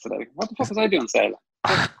sailing yesterday. What the fuck was I doing sailing?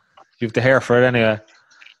 You have the hair for it anyway.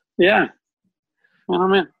 Yeah. You know what I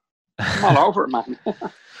mean? I'm all over it, man.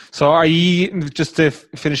 So are you, just to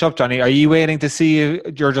finish up, Johnny, are you waiting to see,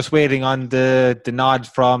 you're just waiting on the nod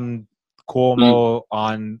from Cuomo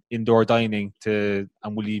on indoor dining and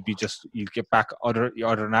will you get back other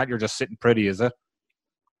than that, you're just sitting pretty, is it?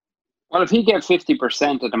 Well, if he gets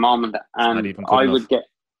 50% at the moment, and I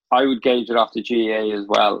would gauge it off the GAA as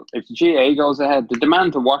well. If the GAA goes ahead, the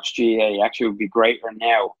demand to watch GAA actually would be greater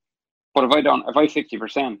now. But if I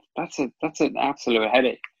 50%, that's an absolute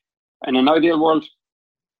headache. In an ideal world,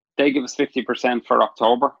 they give us 50% for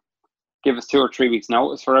October. Give us 2 or 3 weeks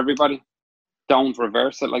notice for everybody. Don't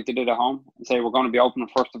reverse it like they did at home and say we're going to be open on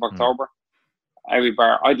 1st of October. Every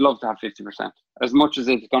bar, I'd love to have 50%. As much as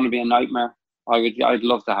it's going to be a nightmare, I'd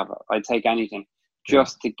love to have it. I'd take anything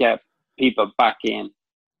just to get people back in.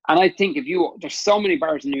 And I think there's so many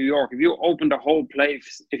bars in New York, if you open the whole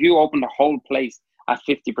place at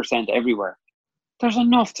 50% everywhere, there's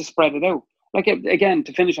enough to spread it out. Like, again,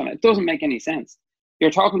 to finish on it doesn't make any sense.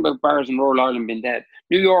 You're talking about bars in rural Ireland being dead.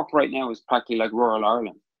 New York right now is practically like rural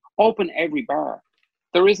Ireland. Open every bar.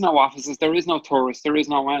 There is no offices, there is no tourists, there is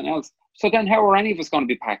no anything else. So then how are any of us going to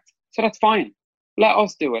be packed? So that's fine. Let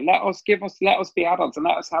us do it. Let us be adults and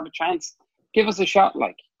let us have a chance. Give us a shot,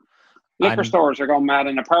 like. Liquor stores are going mad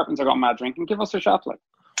and apartments are going mad drinking. Give us a shot, like.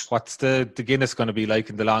 What's the Guinness going to be like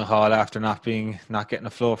in the long haul after not getting a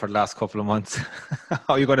flow for the last couple of months? How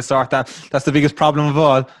are you going to sort that? That's the biggest problem of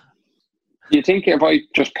all. You think if I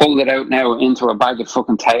just pulled it out now into a bag of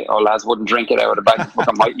fucking Tato, lads wouldn't drink it out of a bag of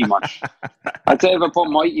fucking Mighty Munch? I'd say if I put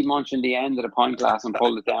Mighty Munch in the end of the pint glass and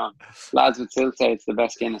pulled it down, lads would still say it's the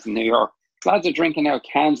best Guinness in New York. Lads are drinking out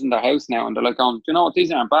cans in their house now and they're like, do you know what?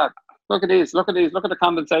 These aren't bad. Look at these. Look at the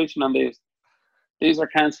condensation on these. These are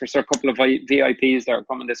cans for a couple of VIPs that are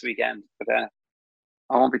coming this weekend. But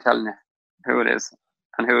I won't be telling you who it is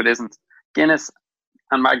and who it isn't. Guinness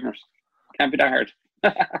and Magners. Can't be that hard.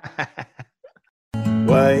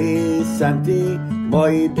 Why, Santy,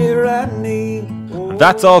 my dear Annie. And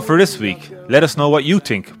that's all for this week. Let us know what you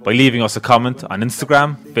think by leaving us a comment on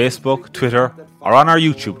Instagram, Facebook, Twitter, or on our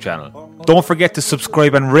YouTube channel. Don't forget to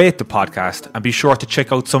subscribe and rate the podcast, and be sure to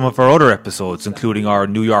check out some of our other episodes, including our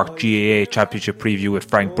New York GAA Championship preview with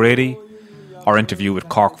Frank Brady, our interview with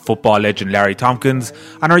Cork football legend Larry Tompkins,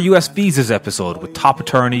 and our US Visas episode with top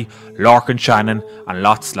attorney Lorcan Shannon, and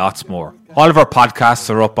lots more. All of our podcasts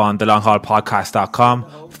are up on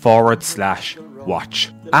thelonghaulpodcast.com/watch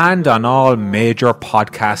and on all major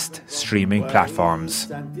podcast streaming platforms.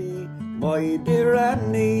 My dear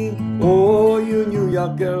Annie, oh, you New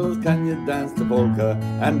York girls, can you dance the polka?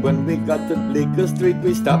 And when we got to Bleecker Street,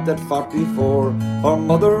 we stopped at 44. Her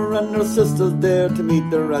mother and her sisters there to meet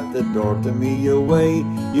her at the door. To me away,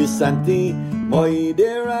 you Santy, my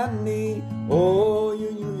dear Annie. Oh,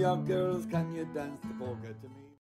 you New York girls, can you dance the polka to me?